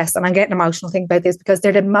outside my chest. And I'm getting emotional thinking about this because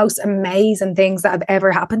they're the most amazing things that have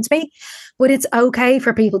ever happened to me. But it's okay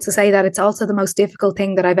for people to say that. It's also the most difficult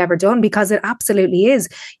thing that I've ever done, because it absolutely is.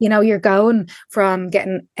 You're going from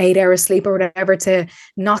getting 8 hours sleep or whatever to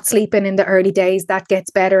not sleeping in the early days. That gets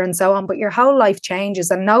better and so on. But your whole life changes,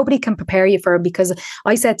 and nobody can prepare you for it. Because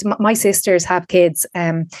I said to my sisters have kids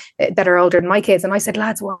that are older than my kids. And I said,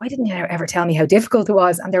 lads, why didn't you ever tell me how difficult it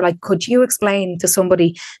was? And they're like, could you explain to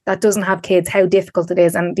somebody that doesn't have kids how difficult it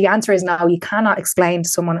is? And the answer is no, you cannot explain to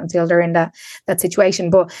someone until they're in that situation.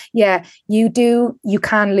 But yeah, you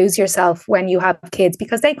can lose yourself when you have kids,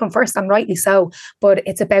 because they come first, and rightly so. But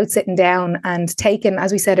it's about sitting down and taking,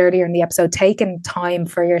 as we said earlier in the episode, taking time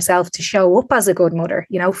for yourself to show up as a good mother,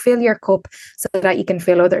 fill your cup so that you can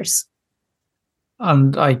fill others.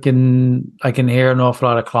 And I can hear an awful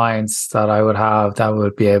lot of clients that I would have that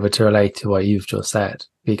would be able to relate to what you've just said,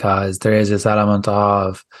 because there is this element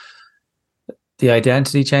of the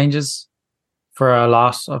identity changes for a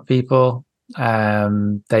lot of people.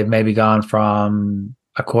 They've maybe gone from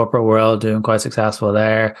a corporate world doing quite successful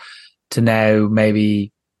there to now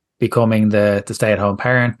maybe becoming the stay-at-home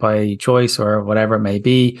parent by choice or whatever it may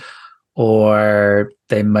be. Or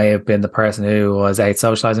they may have been the person who was out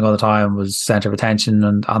socializing all the time, was center of attention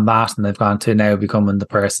and on that, and they've gone to now becoming the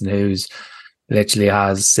person who's literally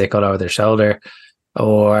has sick all over their shoulder.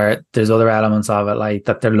 Or there's other elements of it, like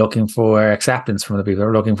that they're looking for acceptance from the people,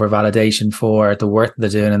 they're looking for validation for the work they're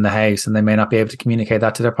doing in the house, and they may not be able to communicate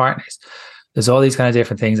that to their partners. There's all these kind of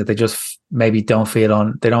different things that they just maybe don't feel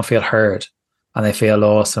heard, and they feel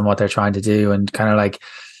lost in what they're trying to do. And kind of like,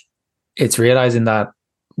 it's realizing that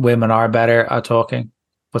women are better at talking,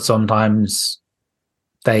 but sometimes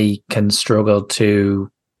they can struggle to,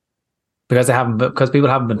 because people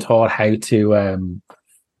haven't been taught how to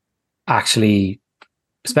actually,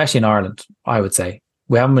 especially in Ireland, I would say,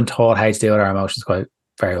 we haven't been taught how to deal with our emotions quite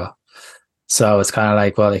very well. So it's kind of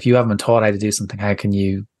like, well, if you haven't been taught how to do something, how can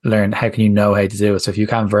you know how to do it? So if you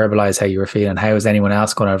can't verbalize how you were feeling, how is anyone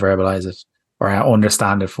else going to verbalize it or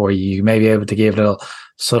understand it for you? You may be able to give little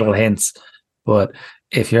subtle hints, but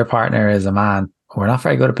if your partner is a man, we're not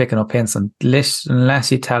very good at picking up hints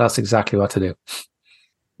unless you tell us exactly what to do.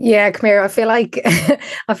 Yeah, come here. I feel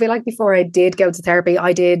like before I did go to therapy,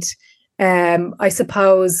 I did, I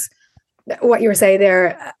suppose, what you were saying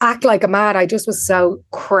there, act like a mad. I just was so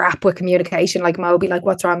crap with communication. Like Mo be like,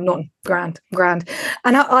 "What's wrong?" None. Grand, grand.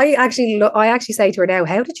 And I actually say to her now,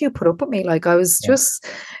 "How did you put up with me? Like I was Yeah. just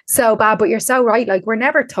so bad." But you're so right. Like we're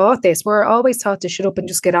never taught this. We're always taught to shut up and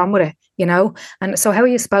just get on with it, you know. And so how are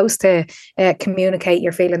you supposed to communicate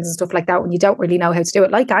your feelings and stuff like that when you don't really know how to do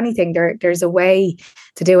it? Like anything, there's a way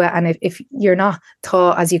to do it. And if you're not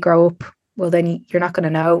taught as you grow up, well, then you're not going to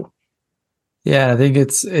know. Yeah, I think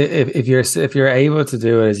it's if you're able to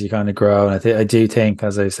do it as you kind of grow, and I do think,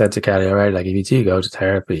 as I said to Kelly already, like if you do go to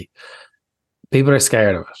therapy, people are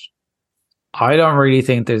scared of it. I don't really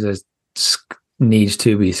think there's a need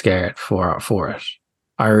to be scared for it.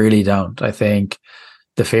 I really don't. I think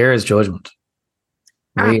the fear is judgment.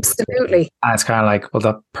 Really. Absolutely. And it's kind of like, well,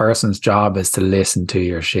 that person's job is to listen to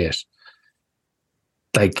your shit.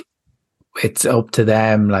 Like it's up to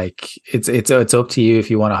them. Like it's up to you if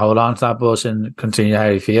you want to hold on to that bullshit and continue how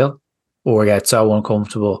you feel, or get so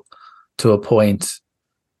uncomfortable to a point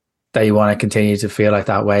that you want to continue to feel like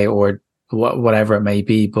that way, or whatever it may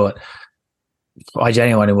be. But I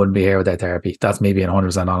genuinely wouldn't be here without therapy. That's me being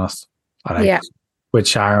 100% honest. I like Yeah. with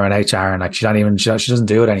Sharon, without Sharon, like she doesn't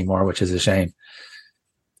do it anymore, which is a shame.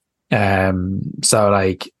 So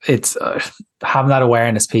like it's having that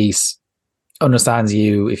awareness piece understands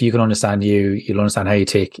you. If you can understand you, you'll understand how you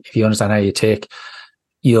tick. If you understand how you tick,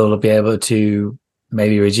 you'll be able to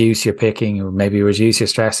maybe reduce your picking, or maybe reduce your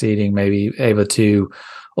stress eating, maybe able to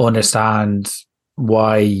understand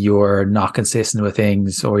why you're not consistent with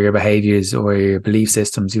things, or your behaviors or your belief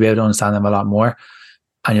systems. You'll be able to understand them a lot more,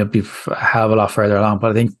 and you'll be a hell of a lot further along.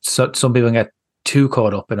 But I think some people get too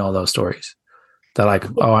caught up in all those stories. They're like,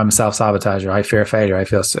 oh, I'm a self-sabotager. I fear failure. I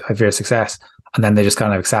fear success. And then they just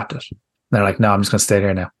kind of accept it. And they're like, no, I'm just going to stay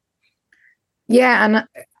here now. Yeah. And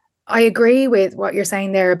I agree with what you're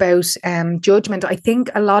saying there about judgment. I think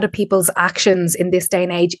a lot of people's actions in this day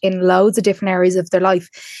and age, in loads of different areas of their life,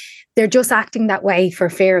 they're just acting that way for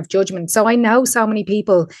fear of judgment. So I know so many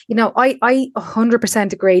people, you know, I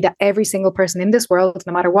 100% agree that every single person in this world,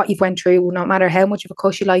 no matter what you've went through, no matter how much of a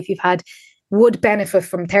cushy life you've had, would benefit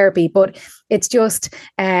from therapy. But it's just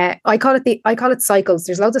I call it cycles.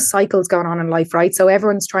 There's loads of cycles going on in life, right? So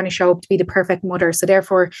everyone's trying to show up to be the perfect mother, so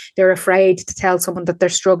therefore they're afraid to tell someone that they're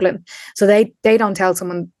struggling, so they don't tell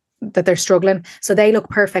someone that they're struggling, so they look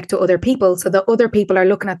perfect to other people, so the other people are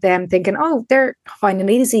looking at them thinking, oh, they're finding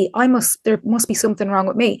it easy, there must be something wrong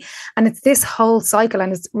with me. And it's this whole cycle,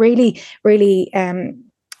 and it's really, really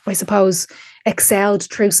I suppose excelled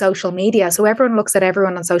through social media. So everyone looks at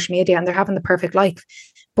everyone on social media and they're having the perfect life,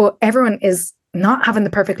 but everyone is not having the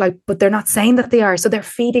perfect life, but they're not saying that they are. So they're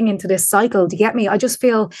feeding into this cycle. Do you get me? I just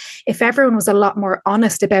feel if everyone was a lot more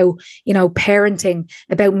honest about, you know, parenting,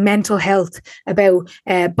 about mental health, about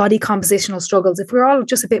body compositional struggles, if we're all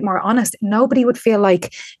just a bit more honest, nobody would feel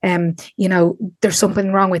like, you know, there's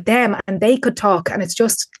something wrong with them, and they could talk. And it's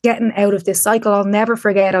just getting out of this cycle. I'll never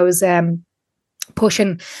forget, I was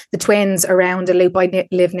pushing the twins around a loop. I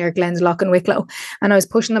live near Glenslough and Wicklow, and I was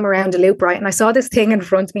pushing them around a loop, right? And I saw this thing in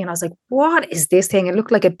front of me, and I was like, what is this thing? It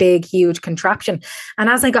looked like a big, huge contraption. And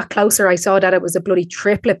as I got closer, I saw that it was a bloody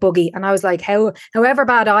triplet buggy. And I was like, however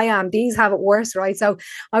bad I am, these have it worse, right? So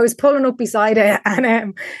I was pulling up beside it,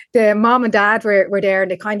 and the mom and dad were there,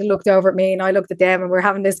 and they kind of looked over at me, and I looked at them, and we're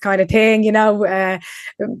having this kind of thing, you know,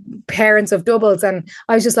 parents of doubles. And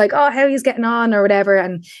I was just like, oh, how are you getting on, or whatever.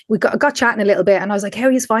 And we got chatting a little bit. And I was like, how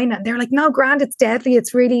are you finding it? And they were like, no, grand, it's deadly.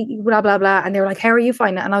 It's really blah, blah, blah. And they were like, how are you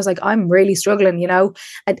finding it? And I was like, I'm really struggling, you know.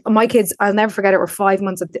 And my kids, I'll never forget it, were 5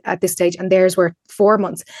 months at this stage, and theirs were 4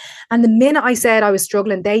 months. And the minute I said I was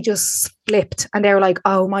struggling, they just flipped, and they were like,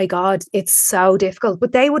 oh my God, it's so difficult.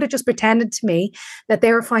 But they would have just pretended to me that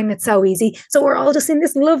they were finding it so easy. So we're all just in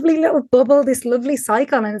this lovely little bubble, this lovely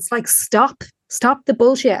cycle. And it's like, stop the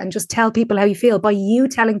bullshit and just tell people how you feel. By you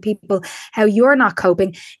telling people how you're not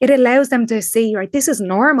coping, it allows them to see, right, this is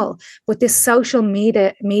normal. But this social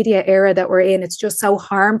media era that we're in, it's just so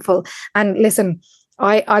harmful. And listen,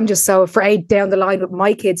 I'm just so afraid down the line with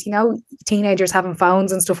my kids, you know, teenagers having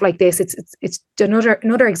phones and stuff like this. It's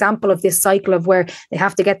another example of this cycle of where they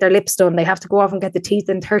have to get their lips done, they have to go off and get the teeth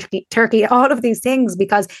and turkey, all of these things,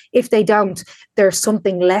 because if they don't, there's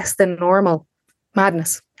something less than normal.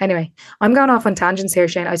 Madness. Anyway, I'm going off on tangents here,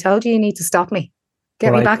 Shane. I told you need to stop me.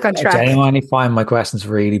 Get me back on track. I genuinely find my questions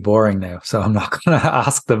really boring now, so I'm not going to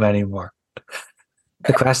ask them anymore.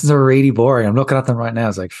 The questions are really boring. I'm looking at them right now.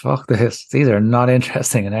 It's like, fuck this. These are not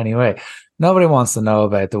interesting in any way. Nobody wants to know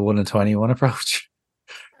about the 1 in 21 approach.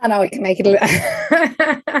 I know, I can make it.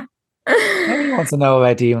 Nobody wants to know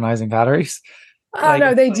about demonizing calories. Oh,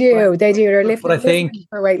 no, they do. They do. They're lifting, but I think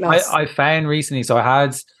for weight loss. I found recently, so I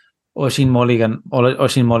had Oisin Mulligan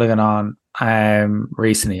on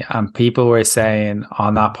recently, and people were saying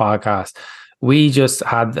on that podcast, we just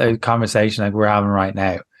had a conversation like we're having right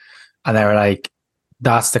now, and they were like,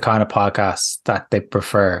 that's the kind of podcast that they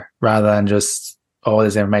prefer rather than just all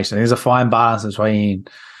this information. There's a fine balance between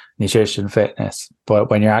nutrition, fitness, but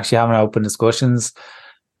when you're actually having open discussions,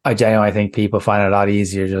 I genuinely think people find it a lot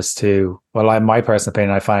easier just to, well, in my personal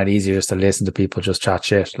opinion, I find it easier just to listen to people just chat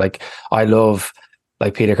shit. Like I love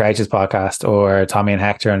like Peter Crouch's podcast or Tommy and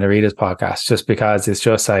Hector and Larita's podcast, just because it's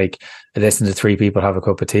just like listen to three people have a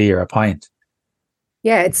cup of tea or a pint.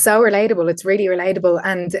 Yeah, it's so relatable. It's really relatable.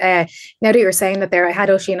 And now that you're saying that there, I had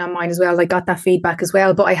Oisin on mine as well. I got that feedback as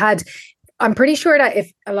well. But I'm pretty sure that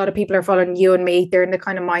if a lot of people are following you and me, they're in the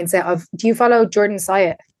kind of mindset of, do you follow Jordan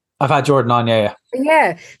Syatt? I've had Jordan on, yeah.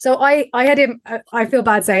 Yeah. So I had him, I feel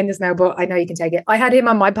bad saying this now, but I know you can take it. I had him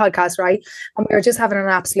on my podcast, right? And we were just having an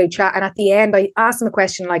absolute chat. And at the end, I asked him a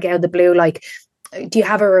question like out of the blue, like, do you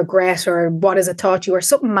have a regret or what has it taught you or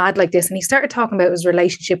something mad like this? And he started talking about his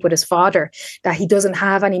relationship with his father that he doesn't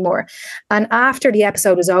have anymore. And after the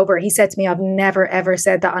episode was over, he said to me, I've never, ever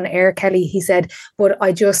said that on air, Kelly. He said, but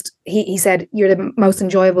he said, you're the most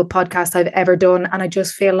enjoyable podcast I've ever done. And I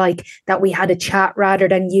just feel like that we had a chat rather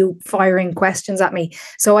than you firing questions at me.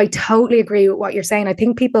 So I totally agree with what you're saying. I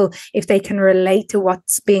think people, if they can relate to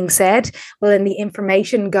what's being said, well, then the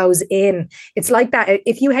information goes in. It's like that.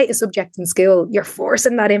 If you hate a subject in school, you're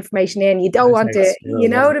forcing that information in. You don't want to, you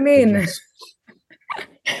know what I mean?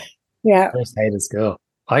 Yeah. First hated school.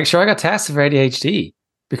 Like, sure, I got tested for ADHD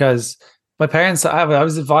because my parents, I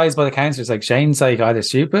was advised by the counselors, like, Shane's like either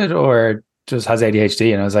stupid or just has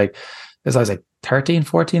ADHD. And I was like 13,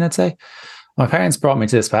 14, I'd say. My parents brought me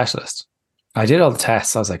to the specialist. I did all the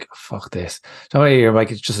tests. I was like, fuck this. Somebody you're like,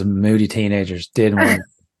 it's just moody teenagers did one.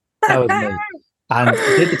 That was me. And I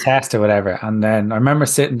did the test or whatever. And then I remember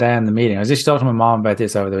sitting down in the meeting. I was just talking to my mom about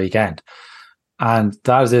this over the weekend. And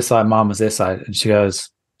dad was this side, mom was this side. And she goes,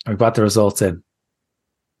 we've got the results in.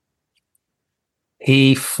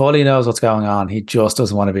 He fully knows what's going on. He just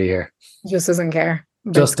doesn't want to be here. Just doesn't care.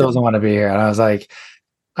 Just doesn't want to be here. And I was like,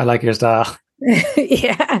 I like your style.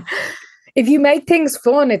 Yeah. If you make things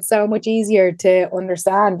fun, it's so much easier to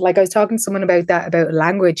understand. Like I was talking to someone about that, about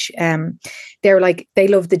language. They're like, they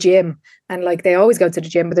love the gym and like they always go to the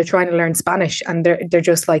gym, but they're trying to learn Spanish and they're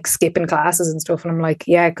just like skipping classes and stuff. And I'm like,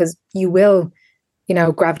 yeah, because you will, you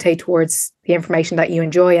know, gravitate towards the information that you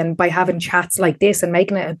enjoy. And by having chats like this and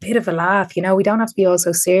making it a bit of a laugh, you know, we don't have to be all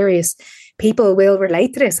so serious. People will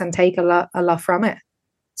relate to this and take a lot from it.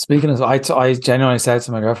 Speaking of, I genuinely said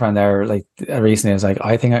to my girlfriend there, like recently, I was like,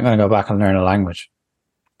 I think I'm going to go back and learn a language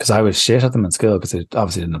because I was shit at them in school because it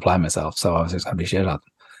obviously didn't apply myself. So I was just going to be shit at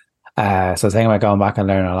them. So I was thinking about going back and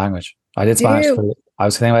learning a language. I did Spanish. I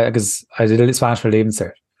was thinking about it because I did Spanish for Leaving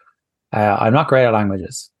Cert. I'm not great at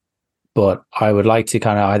languages, but I would like to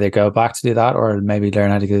kind of either go back to do that or maybe learn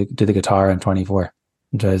how to do the guitar in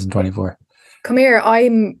 2024. Come here,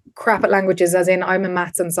 I'm crap at languages, as in I'm a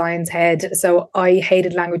maths and science head. So I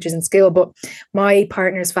hated languages in school, but my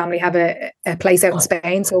partner's family have a place out in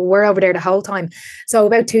Spain. So we're over there the whole time. So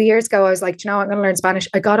about 2 years ago, I was like, you know, I'm going to learn Spanish.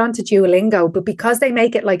 I got onto Duolingo, but because they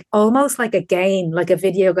make it like almost like a game, like a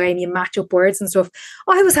video game, you match up words and stuff.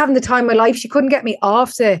 I was having the time of my life. She couldn't get me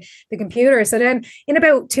off the computer. So then in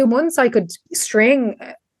about 2 months, I could string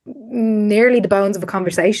nearly the bones of a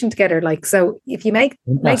conversation together. Like, so if you make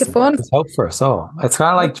it fun, there's hope for us all. It's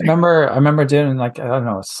kind of like, I remember doing like, I don't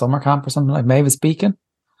know, a summer camp or something like Mavis Beacon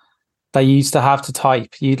that you used to have to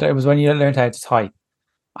type. It was when you learned how to type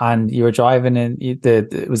and you were driving in,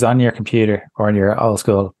 it was on your computer or on your old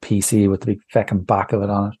school PC with the big fucking back of it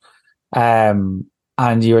on it.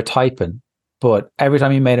 And you were typing, but every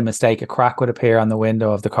time you made a mistake, a crack would appear on the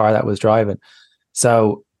window of the car that was driving.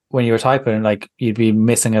 So when you were typing, like you'd be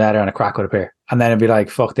missing a letter and a crack would appear. And then it'd be like,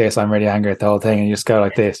 fuck this, I'm really angry at the whole thing. And you just go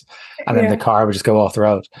like this. And then the car would just go off the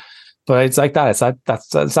road. But it's like that. It's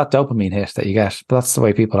that dopamine hit that you get. But that's the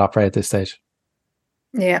way people operate at this stage.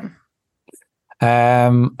 Yeah. I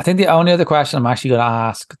think the only other question I'm actually going to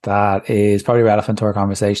ask that is probably relevant to our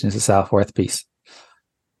conversation is the self-worth piece.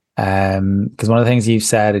 Because one of the things you've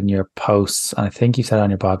said in your posts, and I think you've said on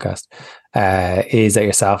your podcast, is that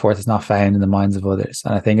your self-worth is not found in the minds of others.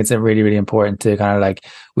 And I think it's really, really important to kind of like,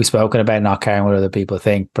 we've spoken about not caring what other people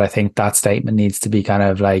think, but I think that statement needs to be kind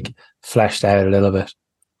of like fleshed out a little bit.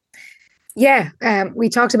 Yeah. We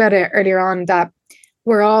talked about it earlier on that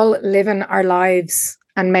we're all living our lives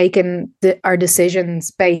and making our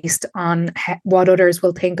decisions based on what others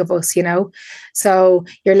will think of us, So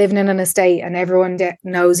you're living in an estate and everyone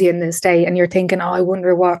knows you in the estate, and you're thinking, oh, I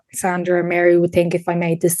wonder what Sandra or Mary would think if I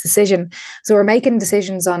made this decision. So we're making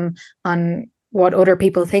decisions on what other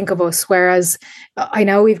people think of us. Whereas I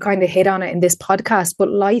know we've kind of hit on it in this podcast, but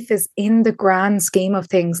life is, in the grand scheme of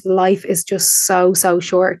things, life is just so, so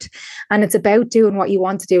short. And it's about doing what you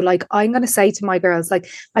want to do. Like, I'm going to say to my girls, like,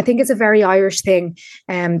 I think it's a very Irish thing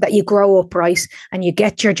that you grow up, right? And you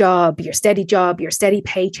get your job, your steady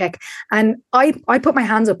paycheck. And I put my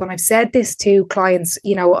hands up, and I've said this to clients,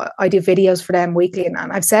 I do videos for them weekly, and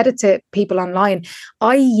I've said it to people online.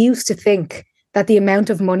 I used to think that the amount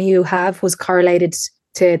of money you have was correlated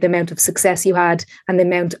to the amount of success you had and the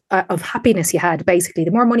amount of happiness you had. Basically,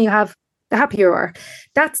 the more money you have, the happier you are.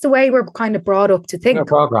 That's the way we're kind of brought up to think. We're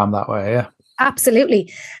programmed that way, yeah.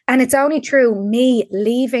 Absolutely. And it's only through me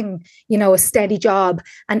leaving, a steady job,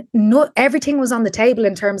 and not everything was on the table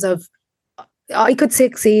in terms of I could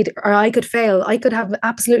succeed or I could fail. I could have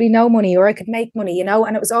absolutely no money, or I could make money,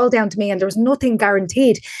 and it was all down to me, and there was nothing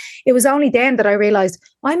guaranteed. It was only then that I realized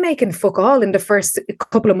I'm making fuck all in the first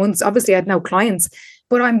couple of months. Obviously, I had no clients,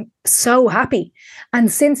 but I'm so happy.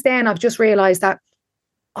 And since then, I've just realized that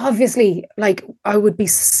obviously, like, I would be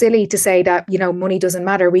silly to say that, money doesn't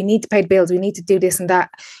matter. We need to pay bills. We need to do this and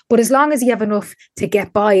that. But as long as you have enough to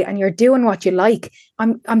get by and you're doing what you like,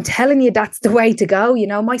 I'm telling you, that's the way to go.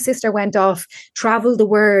 My sister went off, traveled the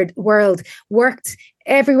world, worked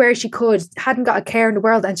everywhere she could, hadn't got a care in the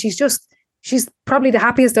world. And she's probably the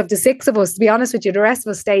happiest of the six of us, to be honest with you. The rest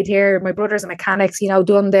of us stayed here. My brother's a mechanics,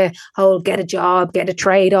 done the whole get a job, get a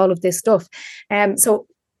trade, all of this stuff. So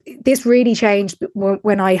this really changed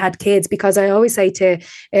when I had kids, because I always say to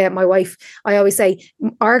my wife,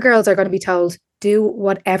 our girls are going to be told, do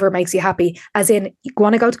whatever makes you happy. As in, you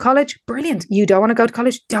want to go to college? Brilliant. You don't want to go to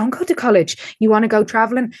college? Don't go to college. You want to go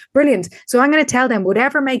traveling? Brilliant. So I'm going to tell them,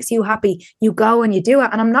 whatever makes you happy, you go and you do it.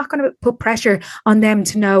 And I'm not going to put pressure on them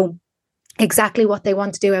to know exactly what they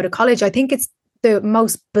want to do out of college. I think it's the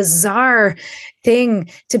most bizarre thing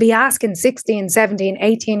to be asking 16, 17,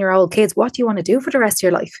 18-year-old kids, what do you want to do for the rest of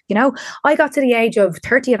your life? I got to the age of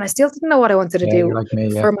 30 and I still didn't know what I wanted to do like me,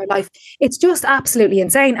 for my life. It's just absolutely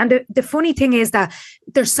insane. And the funny thing is that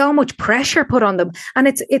there's so much pressure put on them, and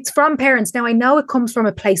it's from parents. Now, I know it comes from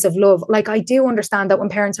a place of love. Like, I do understand that when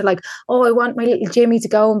parents are like, oh, I want my little Jimmy to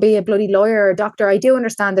go and be a bloody lawyer or a doctor, I do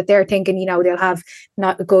understand that they're thinking, they'll have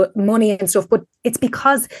not good money and stuff, but it's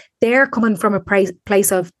because they're coming from a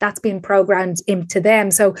place of that's been programmed into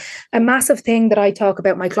them. So a massive thing that I talk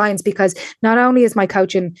about my clients, because not only is my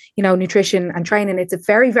coaching, nutrition and training, it's a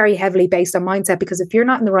very, very heavily based on mindset, because if you're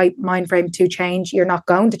not in the right mind frame to change, you're not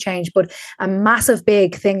going to change. But a massive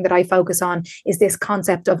big thing that I focus on is this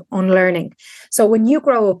concept of unlearning. So when you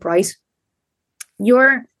grow up, right,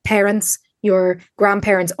 your parents, your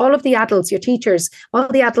grandparents, all of the adults, your teachers, all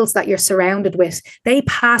the adults that you're surrounded with, they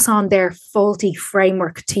pass on their faulty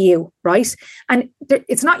framework to you, right? And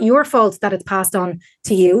it's not your fault that it's passed on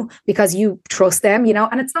to you because you trust them,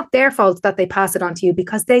 and it's not their fault that they pass it on to you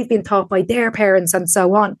because they've been taught by their parents and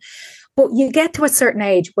so on. But you get to a certain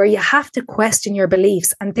age where you have to question your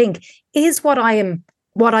beliefs and think, is what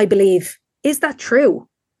I believe, is that true?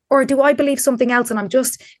 Or do I believe something else and I'm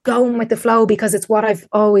just going with the flow because it's what I've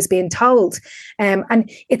always been told?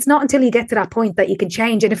 And it's not until you get to that point that you can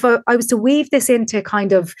change. And if I was to weave this into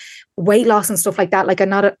kind of weight loss and stuff like that, like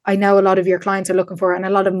I know a lot of your clients are looking for, and a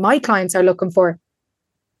lot of my clients are looking for,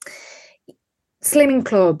 slimming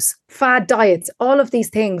clubs, fad diets, all of these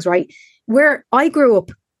things, right? Where I grew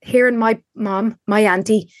up hearing my mom, my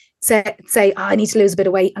auntie, say, I need to lose a bit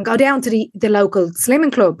of weight, and go down to the local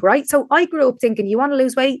slimming club, right? So I grew up thinking, you want to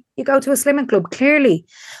lose weight, you go to a slimming club, clearly.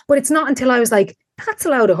 But it's not until I was like, that's a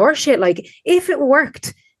load of horseshit. Like, if it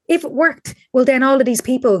worked, well, then all of these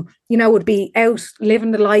people, would be out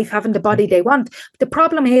living the life, having the body they want. But the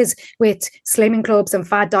problem is with slimming clubs and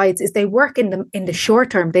fad diets is they work in the short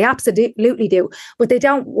term. They absolutely do, but they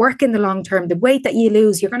don't work in the long term. The weight that you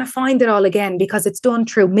lose, you're going to find it all again because it's done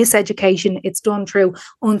through miseducation. It's done through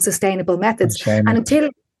unsustainable methods. And until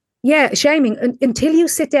you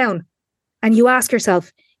sit down and you ask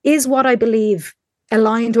yourself, is what I believe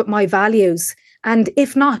aligned with my values? And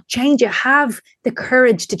if not, change it. Have the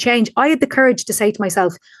courage to change. I had the courage to say to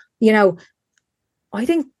myself, I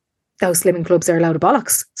think those slimming clubs are a load of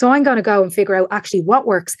bollocks. So I'm going to go and figure out actually what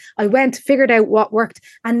works. I went, figured out what worked.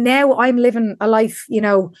 And now I'm living a life,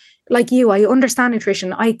 like you. I understand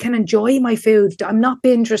nutrition. I can enjoy my food. I'm not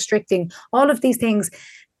binge restricting. All of these things.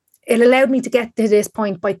 it allowed me to get to this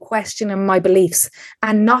point by questioning my beliefs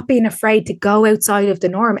and not being afraid to go outside of the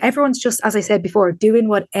norm. Everyone's just, as I said before, doing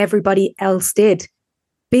what everybody else did.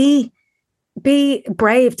 Be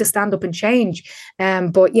brave to stand up and change.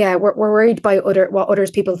 But yeah, we're worried by what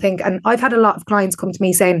others people think. And I've had a lot of clients come to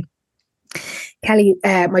me saying, Kellie,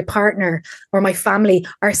 my partner or my family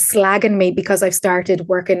are slagging me because I've started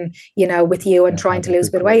working, with you and trying to lose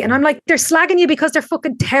a bit of weight. And I'm like, they're slagging you because they're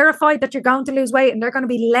fucking terrified that you're going to lose weight and they're going to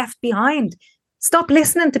be left behind. Stop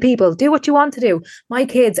listening to people. Do what you want to do. My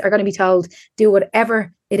kids are going to be told, do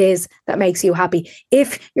whatever it is that makes you happy.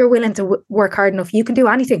 If you're willing to work hard enough, you can do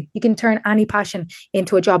anything. You can turn any passion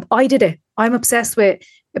into a job. I did it. I'm obsessed with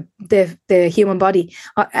the human body,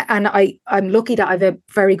 and I'm lucky that I have a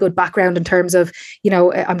very good background in terms of,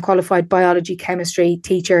 I'm qualified biology, chemistry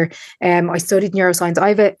teacher. I studied neuroscience. I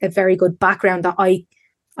have a very good background that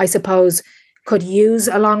I suppose could use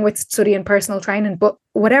along with studying personal training. But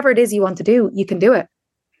whatever it is you want to do, you can do it.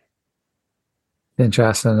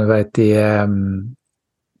 Interesting about the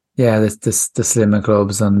the slimming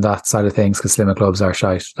clubs and that side of things, because slimming clubs are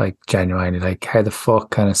shite, like genuinely. Like, how the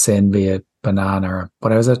fuck can a sin be a banana or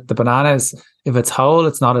whatever is it? The banana is, if it's whole,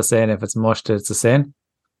 it's not a sin. If it's mushed, it's a sin.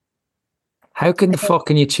 How can the fuck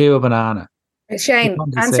can you chew a banana? Shane,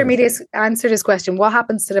 answer this question. What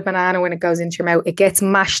happens to the banana when it goes into your mouth? It gets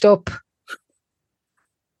mashed up.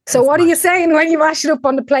 So what are you saying when you mash it up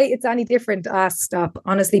on the plate? It's any different? Stop,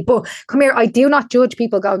 honestly. But come here, I do not judge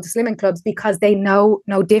people going to slimming clubs because they know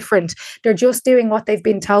no different. They're just doing what they've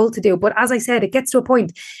been told to do. But as I said, it gets to a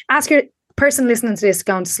point. Ask your person listening to this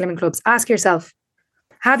going to slimming clubs, ask yourself,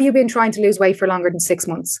 have you been trying to lose weight for longer than 6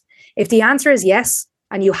 months? If the answer is yes,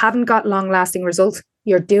 and you haven't got long-lasting results,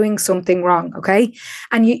 you're doing something wrong, okay?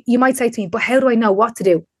 And you might say to me, but how do I know what to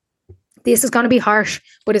do? This is going to be harsh,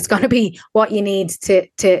 but it's going to be what you need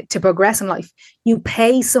to progress in life. You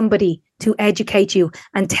pay somebody to educate you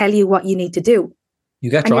and tell you what you need to do.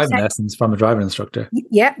 You get driving lessons from a driving instructor.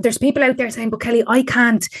 Yeah, there's people out there saying, but Kellie, I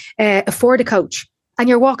can't afford a coach. And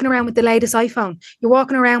you're walking around with the latest iPhone. You're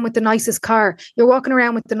walking around with the nicest car. You're walking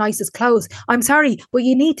around with the nicest clothes. I'm sorry, but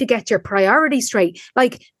you need to get your priorities straight.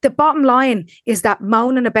 Like, the bottom line is that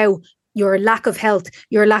moaning about your lack of health,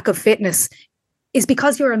 your lack of fitness, is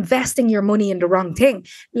because you're investing your money in the wrong thing.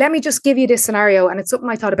 Let me just give you this scenario. And it's something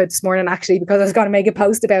I thought about this morning, actually, because I was going to make a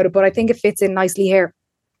post about it, but I think it fits in nicely here.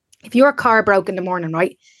 If your car broke in the morning,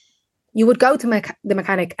 right, you would go to the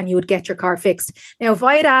mechanic and you would get your car fixed. Now, if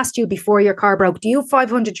I had asked you before your car broke, do you have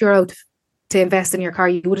 €500 to invest in your car?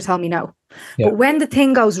 You would have told me no. Yeah. But when the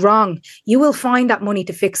thing goes wrong, you will find that money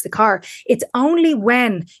to fix the car. It's only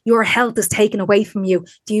when your health is taken away from you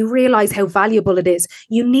do you realize how valuable it is.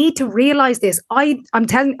 You need to realize this. I'll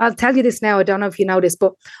tell you this now. I don't know if you know this,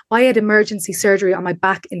 but I had emergency surgery on my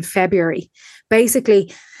back in February.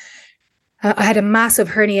 Basically, I had a massive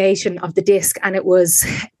herniation of the disc, and it was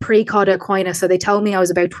pre-cauda equina. So they told me I was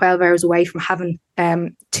about 12 hours away from having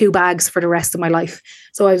 2 bags for the rest of my life.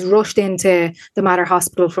 So I was rushed into the Mater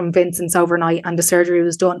Hospital from Vincent's overnight, and the surgery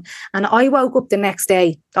was done. And I woke up the next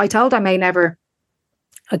day. I told I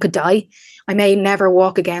could die. I may never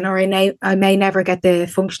walk again, or I may never get the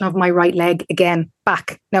function of my right leg again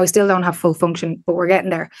back. Now, I still don't have full function, but we're getting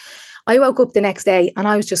there. I woke up the next day and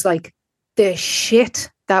I was just like, the shit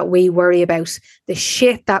that we worry about, the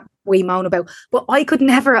shit that we moan about. But I could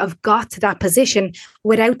never have got to that position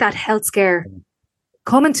without that health scare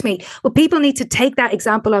coming to me. But people need to take that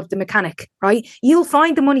example of the mechanic, right? You'll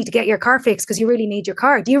find the money to get your car fixed because you really need your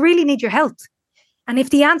car. Do you really need your health? And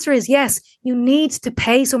if the answer is yes, you need to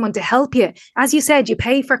pay someone to help you. As you said, you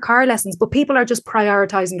pay for car lessons, but people are just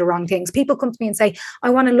prioritizing the wrong things. People come to me and say,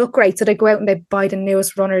 I want to look great. So they go out and they buy the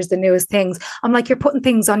newest runners, the newest things. I'm like, you're putting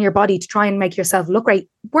things on your body to try and make yourself look great.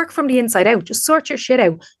 Work from the inside out. Just sort your shit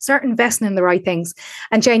out. Start investing in the right things.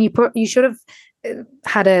 And Jane, you should have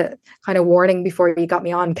had a kind of warning before you got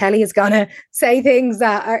me on. Kellie is gonna say things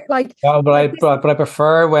that are like, no, but I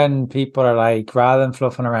prefer when people are like, rather than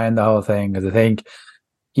fluffing around the whole thing, because I think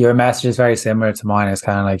your message is very similar to mine. It's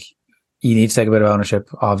kind of like, you need to take a bit of ownership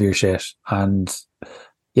of your shit. And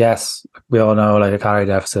yes, we all know like a calorie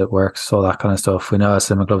deficit works, all that kind of stuff. We know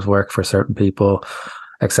slimming clubs work for certain people,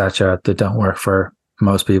 etc. They don't work for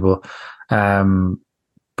most people.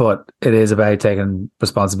 But it is about taking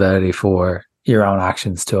responsibility for your own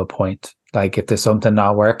actions to a point. Like, if there's something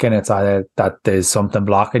not working, it's either that there's something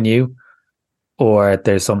blocking you, or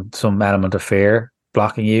there's some element of fear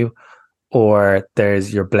blocking you, or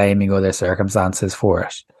you're blaming other circumstances for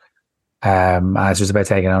it. And it's just about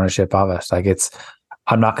taking ownership of it. Like,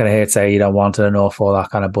 I'm not going to hear it say you don't want it enough, all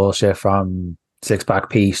that kind of bullshit from Six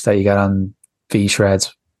Pack Pete that you get on V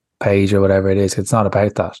Shreds page or whatever it is. It's not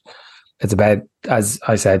about that. It's about, as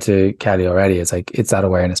I said to Kelly already, it's like, it's that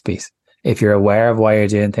awareness piece. If you're aware of why you're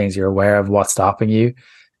doing things, you're aware of what's stopping you,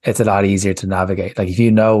 it's a lot easier to navigate. Like if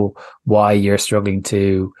you know why you're struggling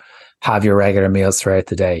to have your regular meals throughout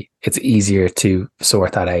the day, it's easier to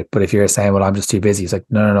sort that out. But if you're saying, well, I'm just too busy, it's like,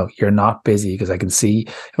 no, you're not busy, because I can see,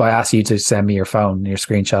 if I ask you to send me your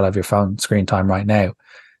screenshot of your phone screen time right now,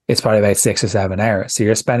 it's probably about 6 or 7 hours. So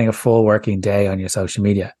you're spending a full working day on your social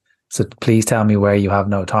media. So please tell me where you have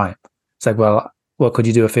no time. It's like, well, could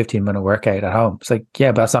you do a 15-minute workout at home? It's like,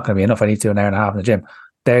 yeah, but that's not going to be enough. I need to do an hour and a half in the gym.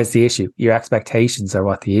 There's the issue. Your expectations are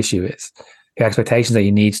what the issue is. Your expectations that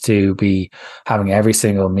you need to be having every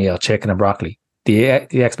single meal chicken and broccoli. The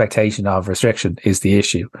expectation of restriction is the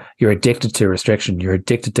issue. You're addicted to restriction. You're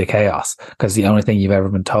addicted to chaos, because the only thing you've ever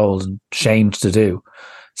been told and shamed to do.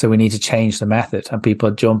 So we need to change the method, and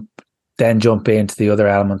people jump into the other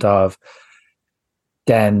element of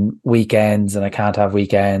then weekends, and I can't have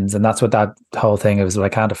weekends. And that's what that whole thing is. Well, I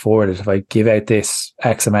can't afford it. If I give out this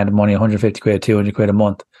X amount of money, 150 quid, 200 quid a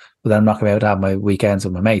month, well, then I'm not going to be able to have my weekends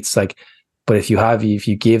with my mates. Like, but if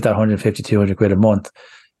you give that 150, 200 quid a month,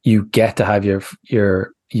 you get to have you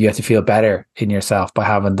get to feel better in yourself by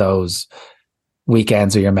having those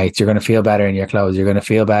weekends with your mates. You're going to feel better in your clothes. You're going to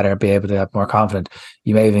feel better and be able to have more confident.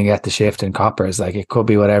 You may even get the shift in coppers. Like, it could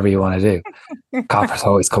be whatever you want to do. Coppers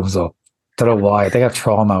always comes up. Don't know why. I think I have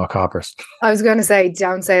trauma with coppers. I was going to say,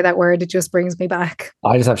 don't say that word. It just brings me back.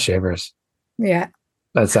 I just have shivers. Yeah.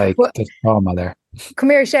 That's like, there's trauma there. Come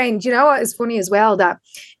here, Shane. Do you know what is funny as well? That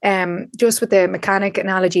just with the mechanic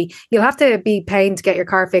analogy, you'll have to be paying to get your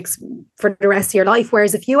car fixed for the rest of your life.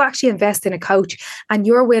 Whereas if you actually invest in a coach and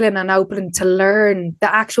you're willing and open to learn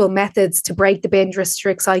the actual methods to break the binge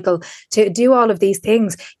restrict cycle, to do all of these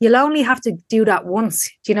things, you'll only have to do that once.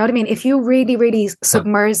 Do you know what I mean? If you really, really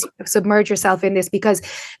submerge yourself in this, because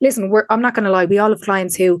listen, I'm not going to lie, we all have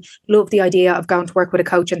clients who love the idea of going to work with a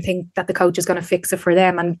coach and think that the coach is going to fix it for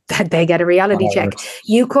them and that they get a reality check.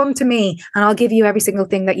 You come to me and I'll give you every single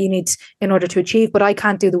thing that you need in order to achieve, but I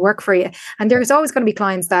can't do the work for you. And there's always going to be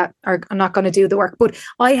clients that are not going to do the work. But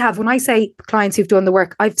when I say clients who've done the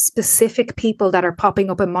work, I've specific people that are popping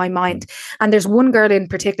up in my mind. And there's one girl in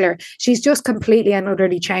particular, she's just completely and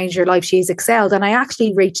utterly changed her life. She's excelled. And I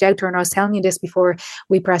actually reached out to her, and I was telling you this before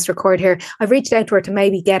we press record here. I've reached out to her to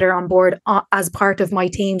maybe get her on board as part of my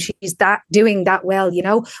team. She's doing that well,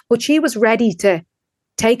 but she was ready to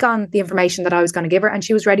take on the information that I was going to give her, and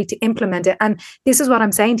she was ready to implement it. And this is what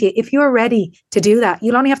I'm saying to you. If you're ready to do that,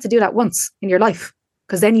 you'll only have to do that once in your life,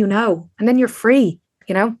 because then and then you're free,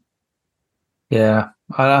 Yeah.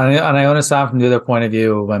 And I understand from the other point of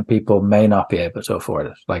view when people may not be able to afford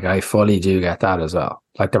it. Like, I fully do get that as well.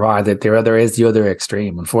 Like, there is the other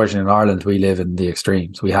extreme. Unfortunately, in Ireland, we live in the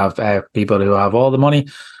extremes. We have people who have all the money,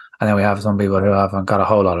 and then we have some people who haven't got a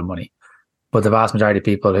whole lot of money. But the vast majority of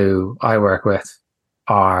people who I work with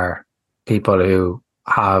are people who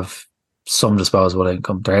have some disposable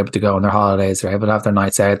income. They're able to go on their holidays. They're able to have their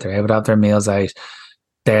nights out. They're able to have their meals out.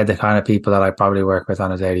 They're the kind of people that I probably work with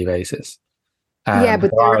on a daily basis. Yeah,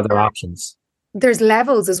 but there are other options. There's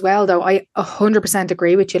levels as well, though. I 100%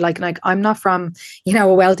 agree with you. Like I'm not from, a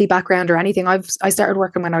wealthy background or anything. I started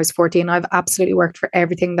working when I was 14. I've absolutely worked for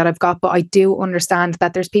everything that I've got, but I do understand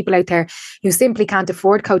that there's people out there who simply can't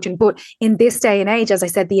afford coaching. But in this day and age, as I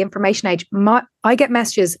said, the information age, I get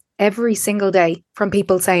messages every single day from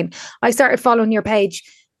people saying, I started following your page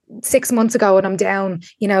 6 months ago and I'm down,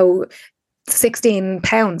 16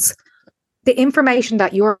 pounds. The information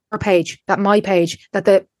that your page, that my page, that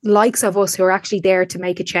the likes of us who are actually there to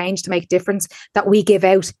make a change, to make a difference, that we give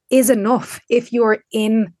out is enough if you're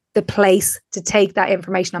in the place to take that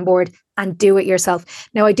information on board and do it yourself.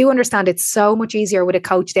 Now, I do understand it's so much easier with a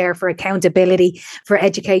coach there for accountability, for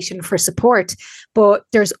education, for support, but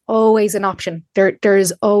there's always an option.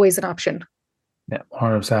 There's always an option. Yeah,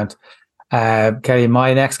 100%. Kelly,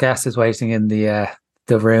 my next guest is waiting in the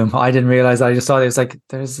room. I didn't realize. I just saw it was like,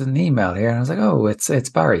 there's an email here, and I was like, oh, it's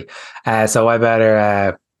Barry. So I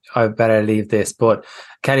better leave this. But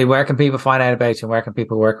Kelly, where can people find out about you, and where can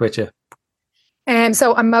people work with you?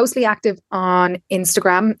 So I'm mostly active on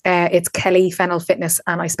Instagram. It's Kellie Fennell Fitness,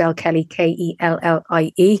 and I spell Kelly Kellie.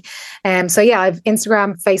 So yeah, I have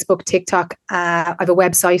Instagram, Facebook, TikTok. I have a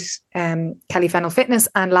website, Kellie Fennell Fitness,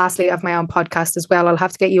 and lastly, I have my own podcast as well. I'll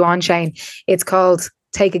have to get you on, Shane. It's called,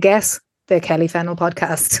 take a guess, the Kellie Fennell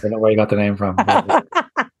podcast. I don't know where you got the name from.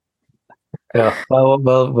 Yeah, well,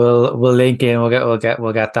 we'll link in. We'll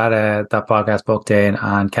get that podcast booked in.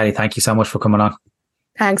 And Kelly, thank you so much for coming on.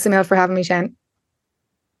 Thanks, Emil, for having me, Shane.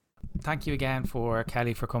 thank you again for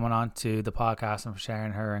Kellie for coming on to the podcast and for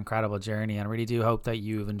sharing her incredible journey. And I really do hope that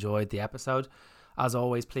you've enjoyed the episode. As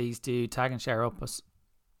always, please do tag and share it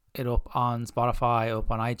up on Spotify,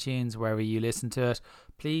 up on iTunes, wherever you listen to it.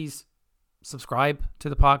 Please subscribe to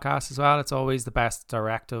the podcast as well. It's always the best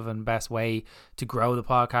directive and best way to grow the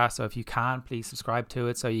podcast. So if you can, please subscribe to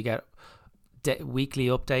it so you get weekly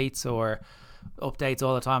updates or updates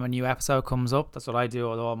all the time a new episode comes up. That's what I do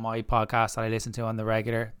with all my podcasts that I listen to on the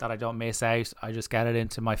regular, that I don't miss out. I just get it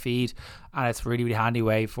into my feed, and it's a really, really handy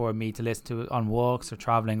way for me to listen to it on walks or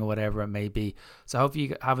traveling or whatever it may be. So I hope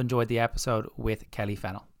you have enjoyed the episode with Kellie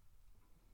Fennell.